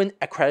genuine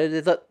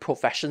accredited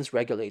professions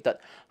regulated,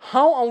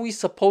 how are we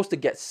supposed to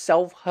get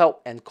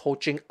self-help and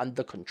coaching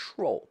under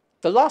control?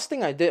 The last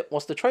thing I did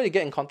was to try to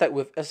get in contact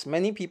with as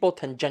many people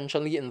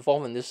tangentially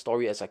involved in this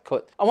story as I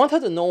could. I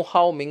wanted to know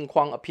how Ming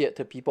Kwang appeared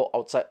to people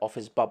outside of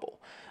his bubble.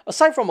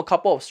 Aside from a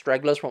couple of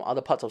stragglers from other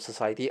parts of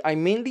society, I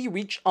mainly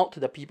reached out to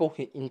the people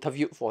he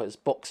interviewed for his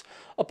books.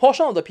 A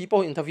portion of the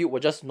people he interviewed were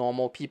just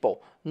normal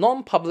people,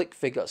 non-public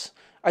figures.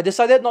 I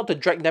decided not to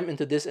drag them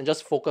into this and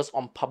just focus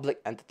on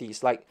public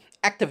entities like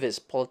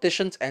activists,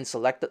 politicians, and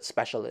selected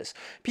specialists,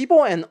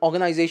 people and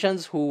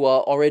organizations who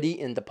were already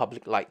in the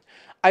public light.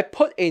 I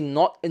put a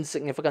not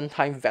insignificant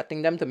time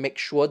vetting them to make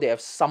sure they have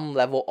some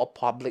level of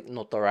public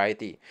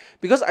notoriety,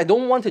 because I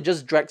don't want to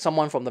just drag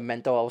someone from the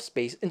mental health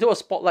space into a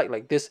spotlight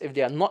like this if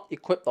they are not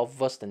equipped or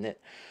versed in it.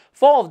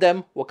 4 of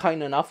them were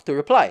kind enough to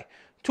reply.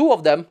 2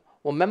 of them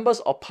were members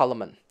of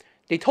parliament.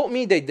 They told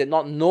me they did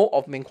not know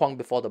of Ming Kwang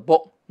before the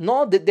book,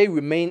 nor did they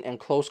remain in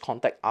close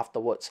contact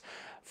afterwards.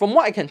 From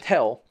what I can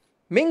tell,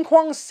 Ming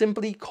Kwang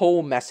simply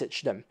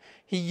co-messaged them.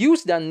 He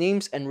used their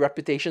names and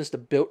reputations to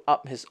build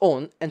up his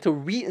own and to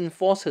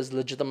reinforce his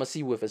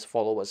legitimacy with his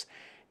followers.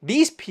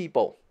 These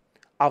people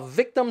are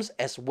victims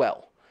as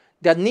well.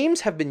 Their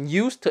names have been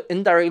used to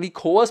indirectly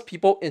coerce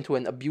people into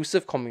an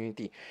abusive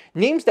community.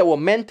 Names that were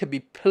meant to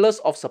be pillars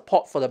of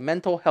support for the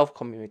mental health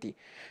community.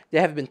 They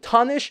have been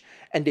tarnished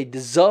and they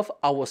deserve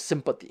our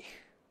sympathy.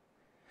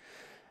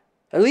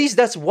 At least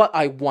that's what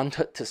I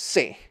wanted to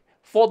say.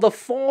 For the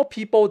 4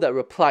 people that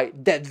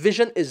replied, that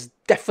vision is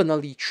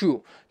definitely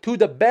true. To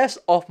the best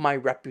of my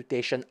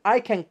reputation, I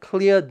can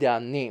clear their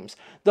names.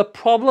 The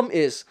problem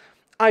is,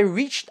 I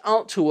reached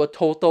out to a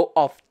total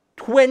of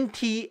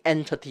 20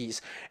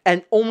 entities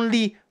and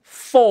only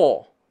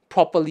 4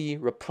 properly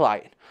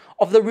replied.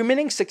 Of the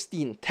remaining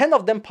 16, 10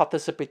 of them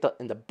participated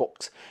in the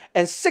books,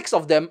 and 6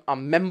 of them are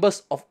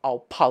members of our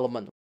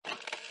parliament.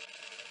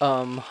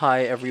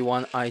 Hi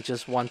everyone, I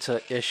just want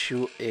to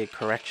issue a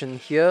correction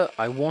here.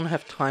 I won't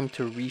have time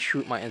to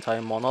reshoot my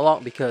entire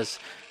monologue because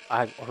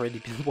I've already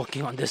been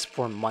working on this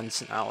for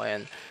months now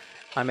and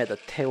I'm at the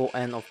tail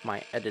end of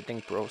my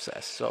editing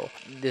process, so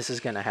this is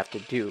gonna have to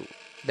do.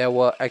 There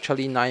were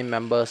actually 9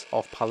 members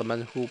of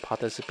parliament who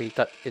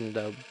participated in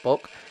the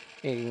book,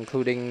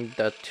 including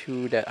the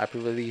 2 that I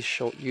previously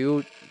showed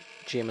you,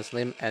 James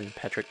Lim and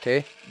Patrick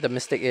Tay. The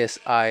mistake is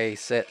I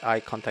said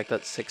I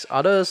contacted 6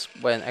 others,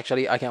 when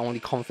actually I can only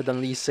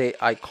confidently say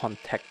I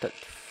contacted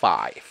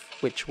 5,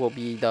 which will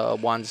be the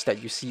ones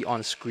that you see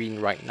on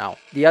screen right now.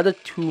 The other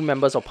 2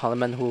 members of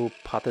parliament who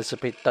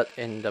participated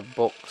in the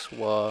books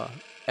were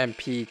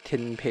MP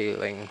Tin Pei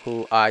Ling,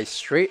 who I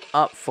straight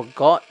up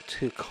forgot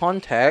to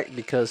contact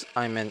because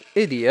I'm an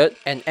idiot,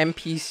 and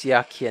MP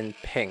Xia Kian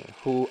Peng,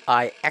 who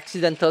I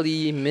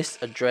accidentally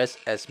misaddressed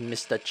as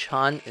Mr.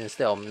 Chan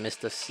instead of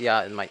Mr.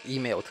 Xia in my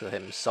email to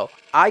him, so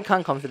I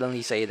can't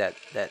confidently say that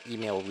that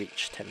email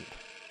reached him.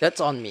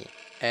 That's on me,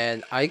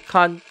 and I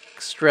can't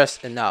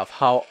stress enough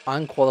how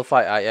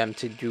unqualified I am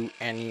to do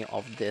any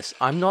of this.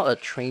 I'm not a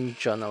trained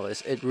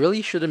journalist. It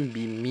really shouldn't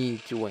be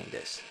me doing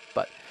this,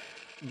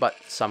 but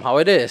somehow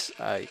it is.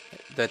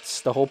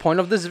 That's the whole point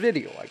of this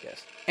video, I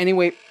guess.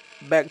 Anyway,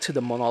 back to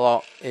the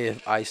monologue.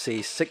 If I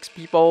say 6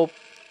 people,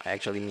 I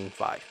actually mean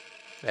 5.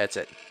 That's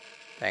it.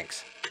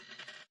 Thanks.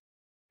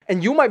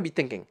 And you might be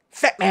thinking,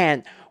 Fat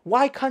Man,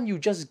 why can't you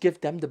just give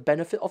them the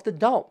benefit of the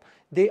doubt?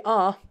 They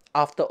are,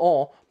 after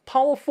all,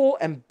 powerful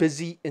and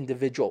busy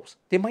individuals.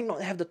 They might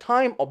not have the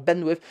time or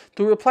bandwidth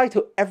to reply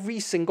to every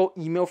single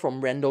email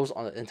from randos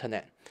on the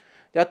internet.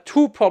 There are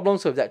 2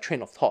 problems with that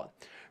train of thought.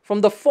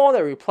 From the 4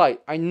 that replied,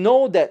 I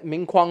know that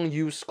Ming Kwang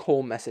used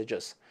cold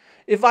messages.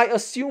 If I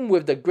assume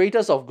with the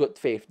greatest of good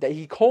faith that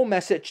he cold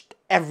messaged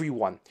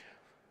everyone,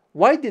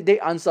 why did they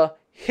answer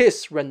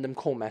his random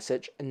cold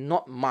message and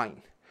not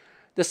mine?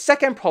 The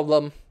second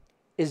problem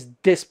is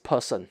this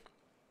person.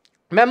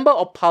 Member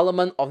of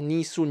Parliament of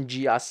Nee Soon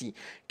GRC,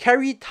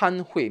 Carrie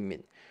Tan Hui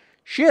Min.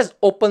 She has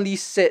openly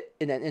said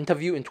in an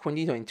interview in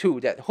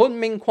 2022 that Hun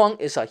Ming Kwang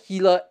is a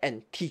healer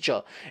and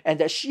teacher, and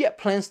that she had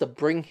plans to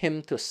bring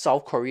him to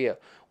South Korea,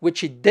 which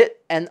she did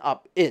end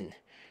up in.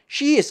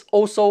 She is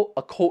also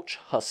a coach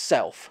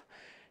herself.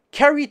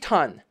 Carrie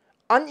Tan,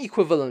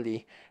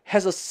 unequivocally,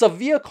 has a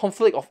severe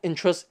conflict of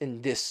interest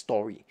in this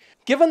story.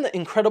 Given the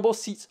incredible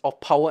seats of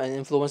power and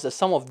influence that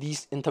some of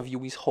these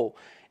interviewees hold,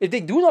 if they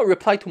do not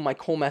reply to my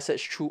cold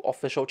message through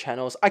official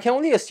channels, I can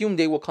only assume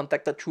they were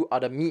contacted through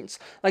other means,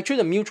 like through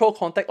the mutual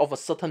contact of a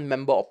certain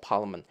member of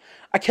parliament.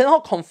 I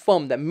cannot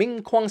confirm that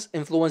Ming Kwang's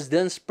influence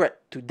didn't spread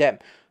to them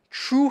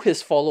through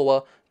his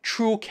follower,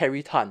 through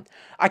Carrie Tan.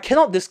 I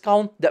cannot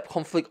discount that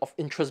conflict of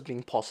interest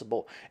being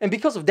possible, and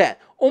because of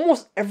that,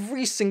 almost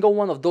every single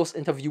one of those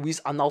interviewees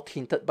are now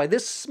tainted by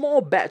this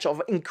small batch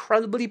of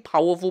incredibly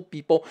powerful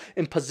people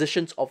in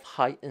positions of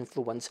high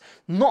influence,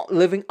 not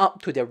living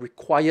up to their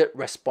required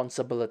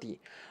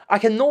responsibility. I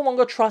can no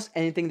longer trust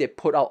anything they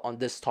put out on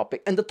this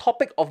topic, and the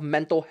topic of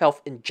mental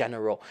health in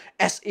general,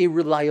 as a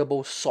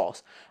reliable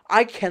source.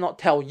 I cannot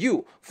tell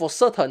you for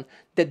certain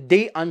that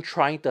they aren't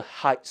trying to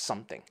hide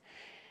something.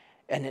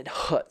 And it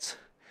hurts,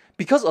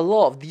 because a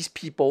lot of these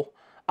people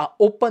are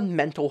open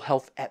mental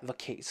health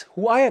advocates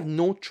who I have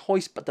no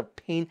choice but to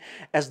paint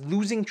as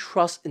losing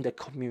trust in the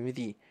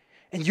community.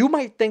 And you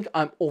might think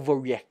I'm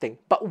overreacting,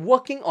 but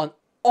working on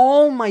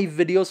all my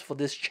videos for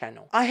this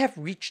channel, I have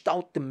reached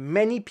out to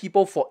many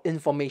people for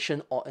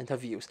information or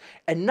interviews,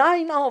 and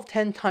 9 out of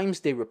 10 times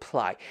they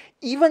reply,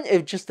 even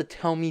if just to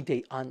tell me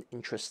they aren't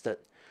interested.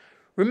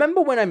 Remember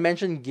when I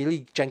mentioned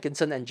Gilly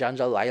Jenkinson and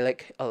Janja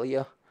Lilac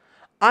earlier?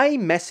 I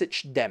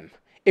messaged them,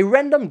 a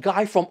random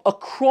guy from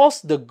across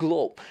the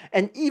globe,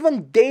 and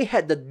even they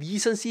had the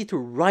decency to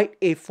write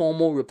a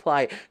formal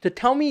reply to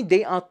tell me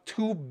they are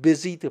too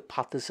busy to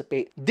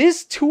participate.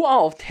 This 2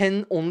 out of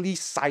 10 only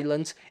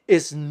silence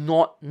is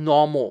not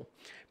normal.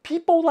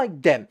 People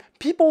like them,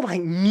 people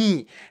like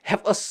me,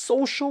 have a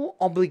social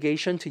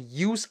obligation to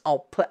use our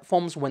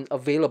platforms when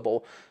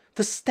available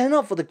to stand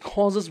up for the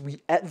causes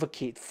we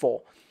advocate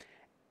for,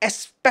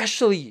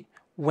 especially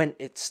when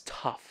it's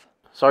tough.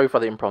 Sorry for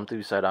the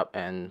impromptu setup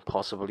and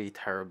possibly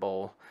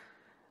terrible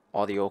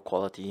audio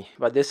quality,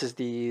 but this is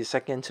the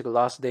second to the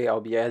last day I'll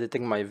be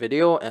editing my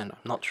video, and I'm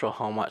not sure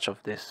how much of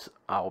this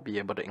I'll be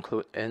able to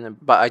include in,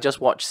 but I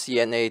just watched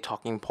CNA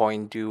Talking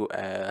Point do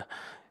a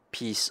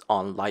piece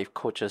on life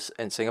coaches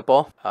in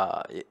Singapore.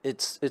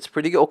 It's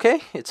pretty okay.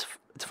 It's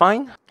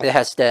fine. It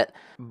has that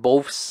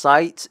both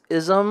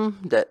sides-ism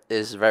that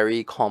is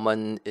very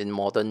common in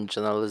modern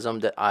journalism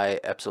that I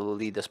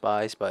absolutely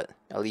despise, but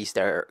at least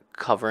they're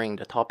covering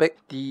the topic.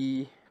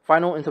 The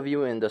final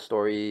interview in the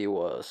story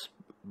was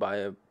by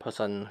a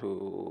person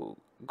who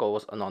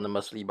goes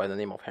anonymously by the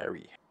name of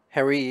Harry.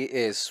 Harry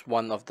is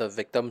one of the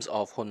victims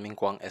of Hun Ming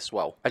Kwang as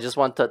well. I just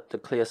wanted to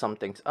clear some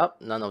things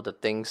up. None of the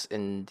things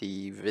in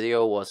the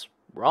video was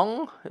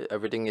wrong.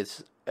 Everything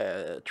is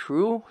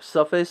true,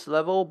 surface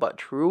level, but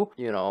true.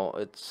 You know,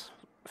 it's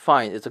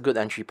fine, it's a good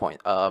entry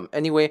point.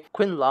 Anyway,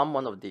 Quinn Lam,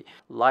 one of the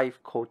life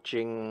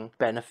coaching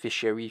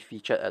beneficiary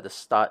featured at the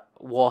start,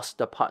 was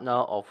the partner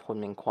of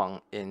Hun Ming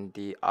Kwang in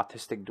the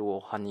artistic duo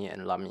Honey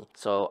and Lamy.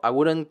 So I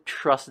wouldn't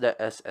trust that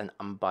as an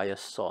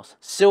unbiased source.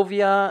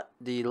 Sylvia,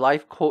 the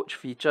life coach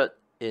featured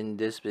in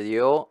this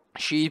video,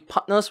 she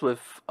partners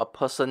with a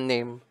person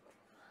named,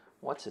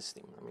 what's his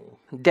name?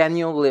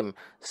 Daniel Lim.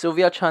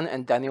 Sylvia Chan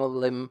and Daniel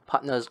Lim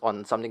partners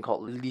on something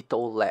called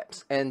Little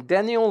Labs. And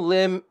Daniel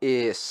Lim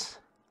is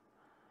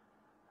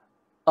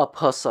a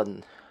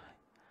person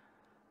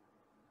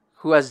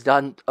who has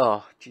done,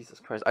 oh,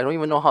 Jesus Christ, I don't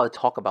even know how to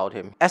talk about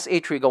him. SA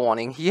trigger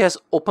warning, he has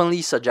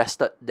openly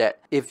suggested that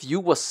if you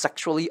were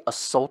sexually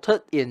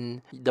assaulted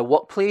in the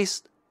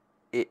workplace,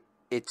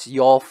 it's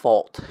your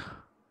fault.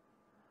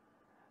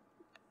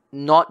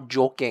 Not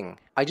joking.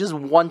 I just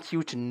want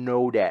you to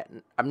know that.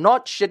 I'm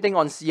not shitting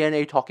on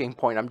CNA talking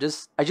point.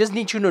 I just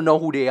need you to know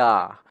who they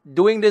are.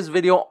 Doing this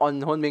video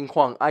on Hun Ming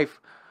Kwang, I've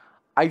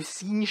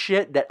seen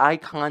shit that I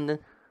can't.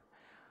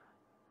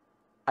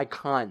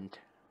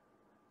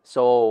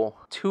 So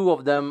 2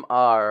 of them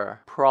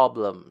are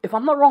problems. If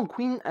I'm not wrong,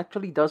 Queen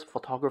actually does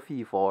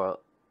photography for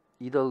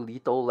either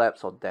Little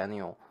Labs or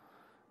Daniel.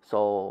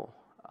 So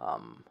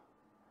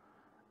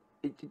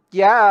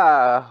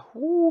yeah.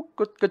 Ooh,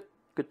 good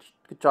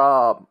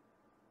job.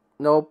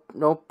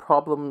 No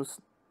problems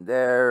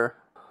there.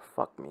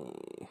 Fuck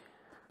me.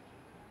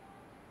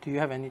 Do you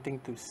have anything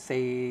to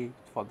say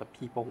for the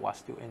people who are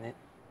still in it?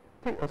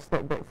 Take a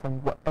step back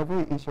from whatever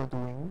it is you're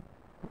doing.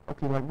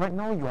 Okay, like right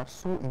now you are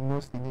so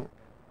immersed in it,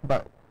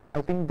 but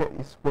I think that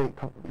is where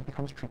it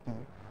becomes tricky.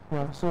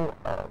 Yeah, so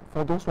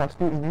for those who are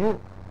still in it,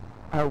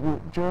 I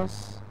would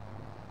just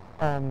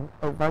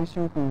advise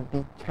you to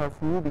be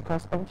careful,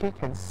 because MK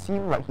can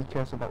seem like he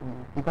cares about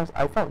you, because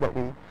I felt that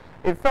way.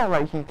 It felt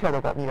like he cared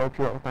about me at a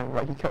period of time,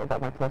 like he cared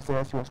about my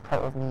process, he was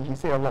proud of me, he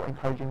said a lot of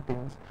encouraging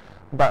things,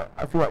 but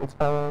I feel like it's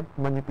all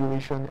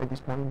manipulation at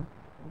this point.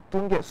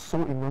 Don't get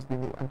so immersed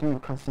in it until you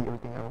can't see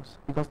everything else,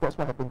 because that's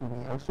what happened to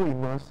me. I was so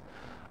immersed,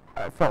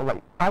 I felt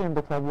like I am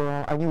the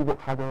problem, I need to work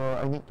harder,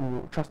 I need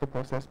to trust the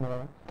process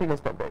more. Take a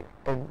step back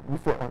and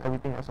reflect on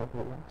everything as a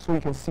whole, so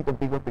you can see the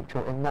bigger picture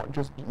and not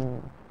just be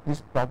in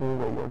this bubble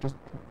where you're just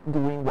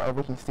doing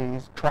whatever he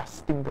says,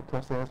 trusting the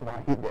process. Well,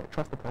 I hate that,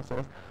 trust the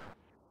process.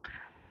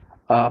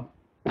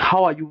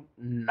 How are you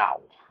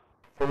now?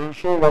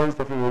 Financial wise,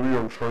 definitely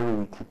I'm trying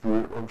to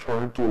recuperate. I'm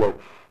trying to like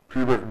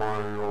pay back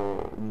my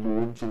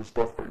loans and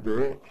stuff like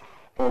that.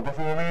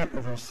 Definitely,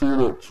 if you say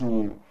that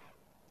to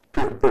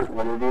get back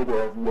whatever that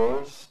I've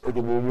lost, at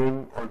the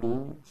moment I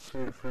don't see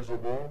it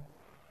feasible.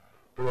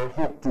 And I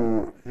hope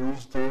to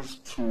use this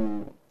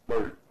to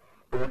like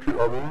educate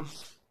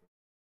others.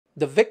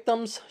 The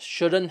victims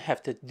shouldn't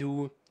have to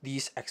do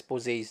these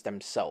exposés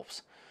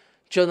themselves.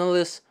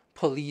 Journalists,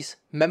 police,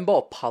 member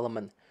of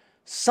parliament,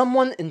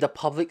 someone in the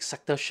public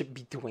sector should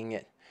be doing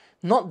it.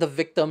 Not the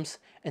victims,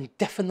 and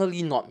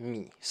definitely not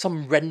me,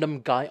 some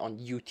random guy on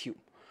YouTube.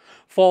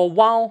 For a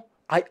while,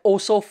 I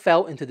also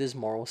fell into this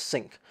moral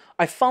sink.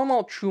 I found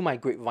out through my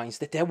grapevines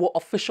that there were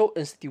official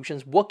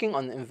institutions working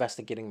on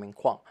investigating Ming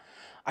Kwang.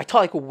 I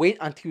thought I could wait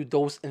until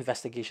those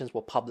investigations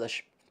were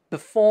published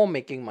before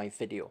making my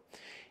video.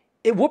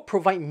 It would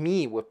provide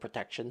me with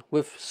protection,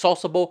 with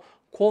sourceable,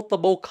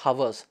 quotable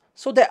covers,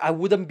 so that I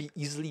wouldn't be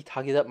easily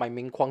targeted by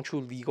Ming Kwang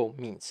through legal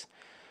means.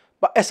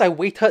 But as I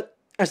waited,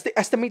 as the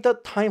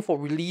estimated time for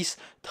release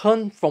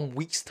turned from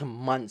weeks to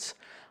months,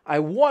 I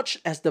watched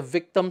as the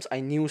victims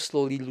I knew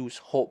slowly lose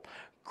hope,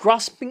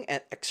 grasping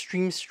at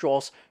extreme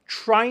straws,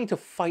 trying to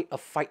fight a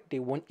fight they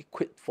weren't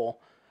equipped for,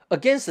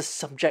 against the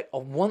subject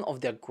of one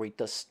of their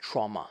greatest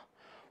trauma,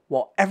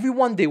 while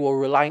everyone they were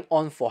relying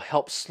on for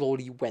help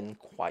slowly went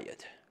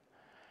quiet.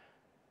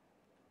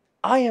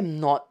 I am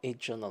not a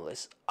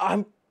journalist.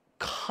 I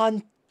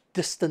can't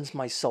distance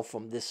myself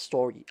from this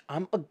story.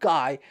 I'm a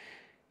guy,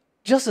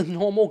 just a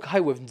normal guy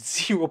with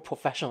zero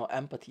professional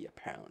empathy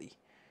apparently.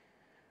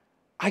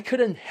 I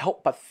couldn't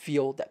help but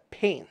feel that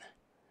pain.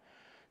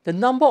 The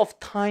number of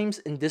times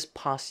in this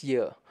past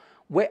year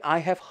where I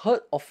have heard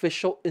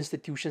official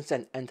institutions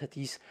and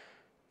entities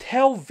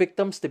tell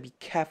victims to be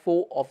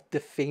careful of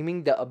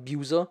defaming the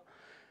abuser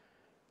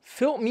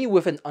filled me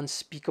with an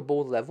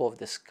unspeakable level of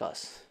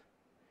disgust.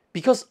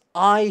 Because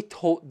I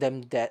told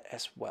them that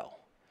as well.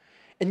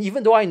 And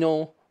even though I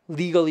know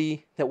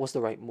legally that was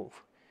the right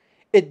move,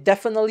 it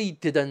definitely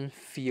didn't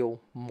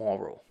feel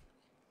moral.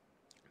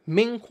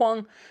 Ming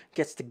Kwang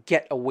gets to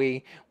get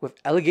away with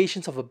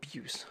allegations of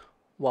abuse,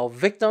 while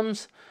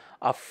victims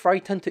are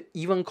frightened to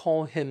even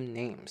call him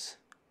names.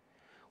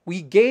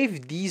 We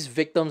gave these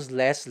victims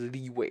less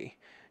leeway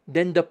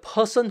than the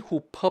person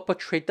who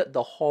perpetrated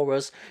the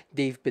horrors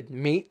they've been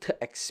made to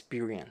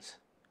experience.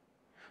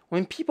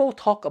 When people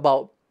talk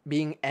about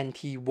being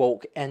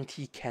anti-woke,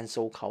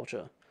 anti-cancel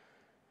culture,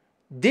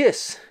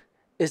 this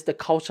is the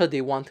culture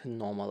they want to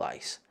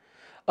normalize.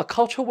 A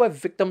culture where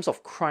victims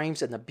of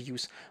crimes and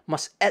abuse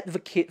must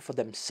advocate for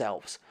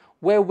themselves,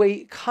 where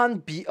we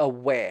can't be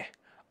aware,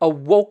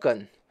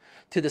 awoken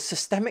to the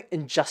systemic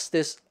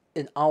injustice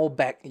in our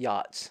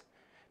backyards,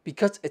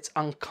 because it's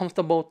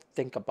uncomfortable to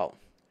think about.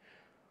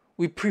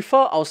 We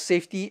prefer our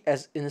safety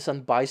as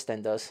innocent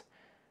bystanders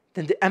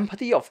than the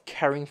empathy of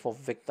caring for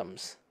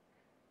victims.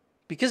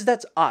 Because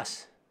that's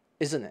us,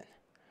 isn't it?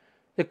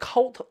 The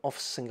cult of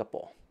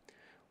Singapore.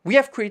 We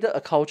have created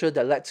a culture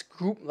that lets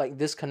groups like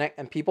this connect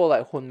and people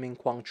like Hun Min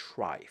Kwang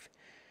thrive.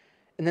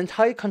 An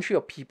entire country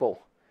of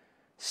people,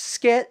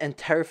 scared and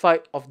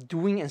terrified of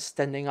doing and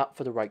standing up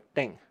for the right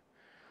thing.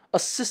 A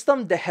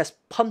system that has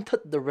punted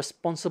the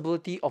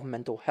responsibility of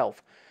mental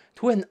health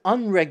to an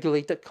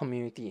unregulated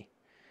community,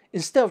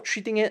 instead of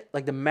treating it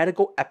like the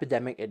medical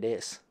epidemic it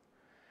is.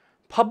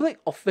 Public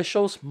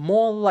officials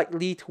more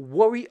likely to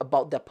worry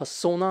about their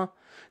persona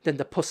than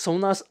the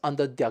personas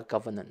under their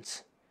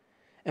governance.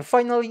 And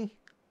finally,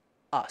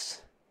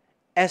 us,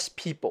 as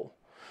people,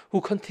 who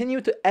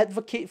continue to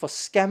advocate for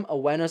scam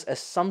awareness as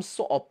some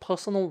sort of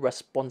personal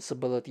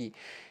responsibility,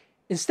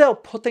 instead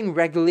of putting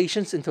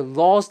regulations into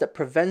laws that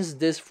prevents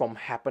this from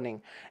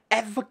happening,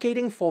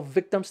 advocating for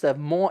victims to have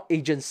more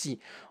agency,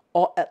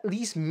 or at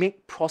least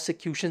make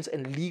prosecutions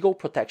and legal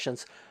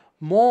protections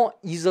more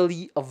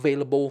easily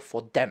available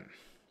for them.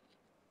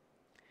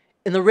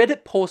 In a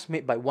Reddit post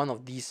made by one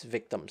of these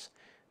victims,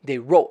 they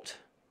wrote,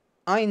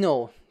 "I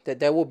know that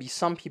there will be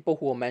some people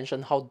who will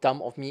mention how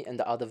dumb of me and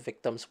the other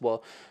victims were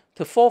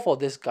to fall for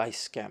this guy's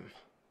scam.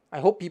 I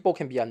hope people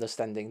can be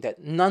understanding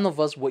that none of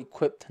us were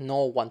equipped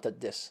nor wanted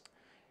this.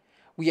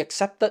 We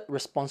accepted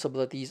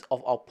responsibilities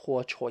of our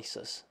poor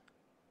choices."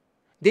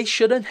 They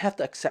shouldn't have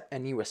to accept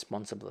any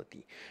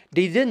responsibility.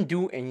 They didn't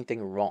do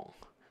anything wrong.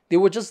 They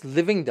were just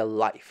living their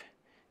life.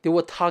 They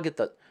were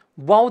targeted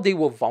while they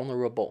were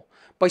vulnerable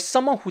by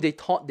someone who they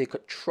thought they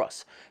could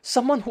trust,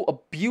 someone who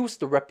abused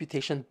the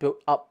reputation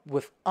built up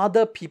with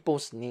other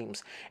people's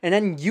names and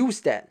then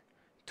used that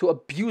to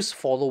abuse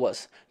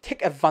followers,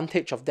 take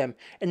advantage of them,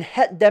 and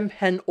had them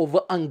hand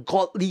over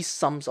ungodly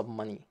sums of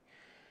money.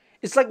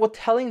 It's like we're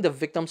telling the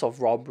victims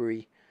of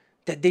robbery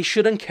that they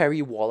shouldn't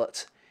carry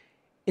wallets,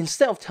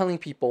 instead of telling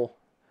people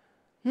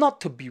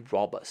not to be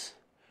robbers.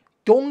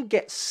 Don't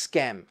get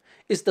scammed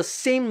is the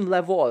same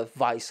level of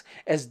advice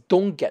as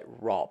don't get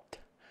robbed.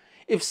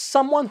 If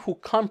someone who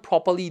can't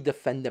properly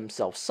defend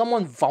themselves,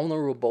 someone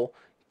vulnerable,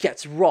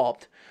 gets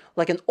robbed,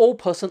 like an old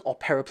person or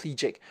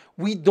paraplegic,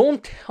 we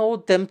don't tell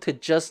them to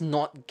just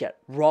not get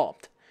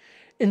robbed.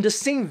 In the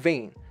same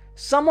vein,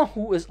 someone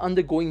who is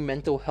undergoing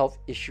mental health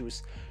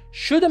issues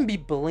shouldn't be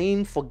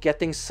blamed for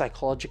getting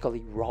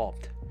psychologically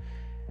robbed.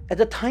 At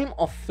the time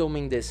of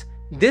filming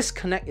this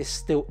connect is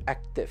still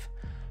active,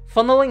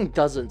 funneling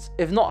dozens,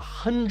 if not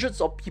hundreds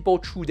of people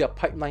through their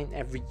pipeline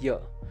every year.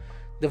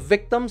 The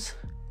victims,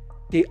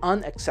 they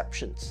aren't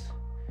exceptions.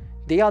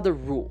 They are the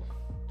rule.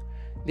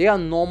 They are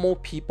normal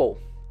people,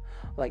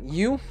 like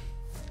you,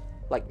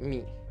 like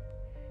me.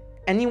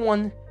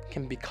 Anyone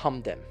can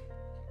become them.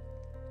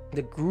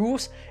 The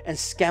gurus and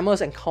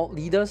scammers and cult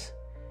leaders,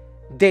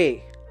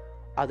 they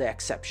are the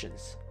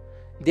exceptions.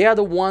 They are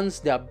the ones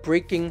that are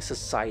breaking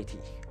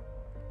society.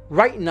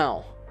 Right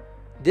now,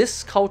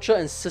 this culture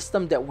and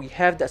system that we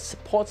have that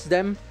supports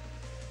them,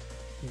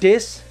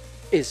 this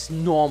is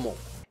normal,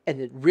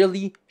 and it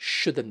really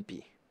shouldn't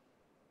be.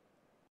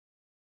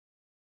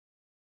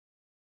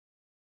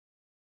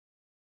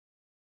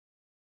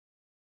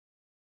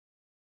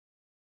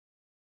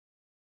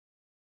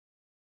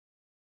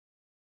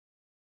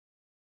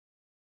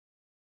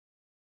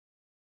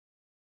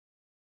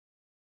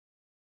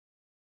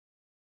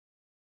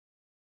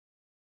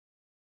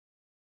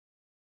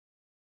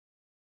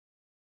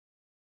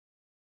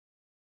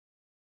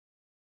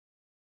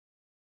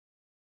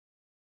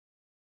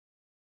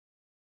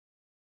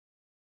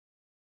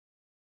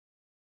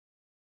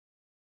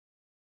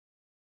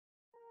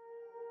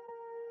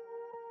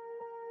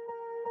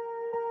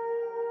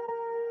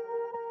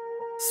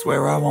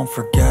 Swear I won't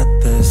forget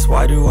this,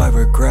 why do I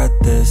regret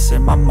this?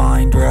 In my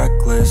mind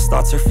reckless,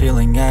 thoughts are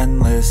feeling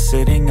endless.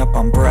 Sitting up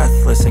I'm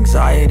breathless,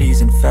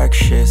 anxiety's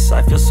infectious.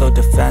 I feel so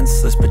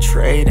defenseless,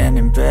 betrayed and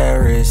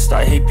embarrassed.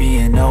 I hate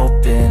being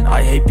open,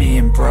 I hate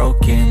being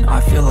broken. I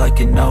feel like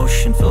an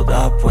ocean filled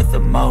up with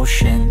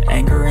emotion.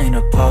 Anger ain't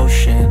a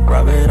potion,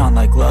 rub it on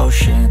like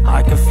lotion.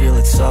 I can feel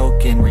it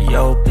soaking,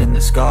 reopen,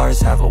 the scars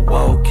have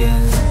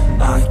awoken.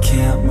 I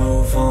can't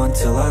move on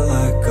till I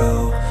let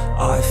go.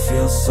 I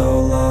feel so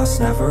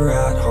lost, never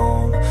at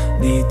home.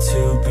 Need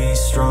to be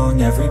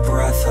strong, every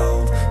breath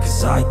hold.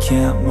 Cause I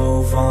can't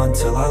move on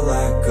till I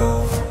let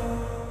go.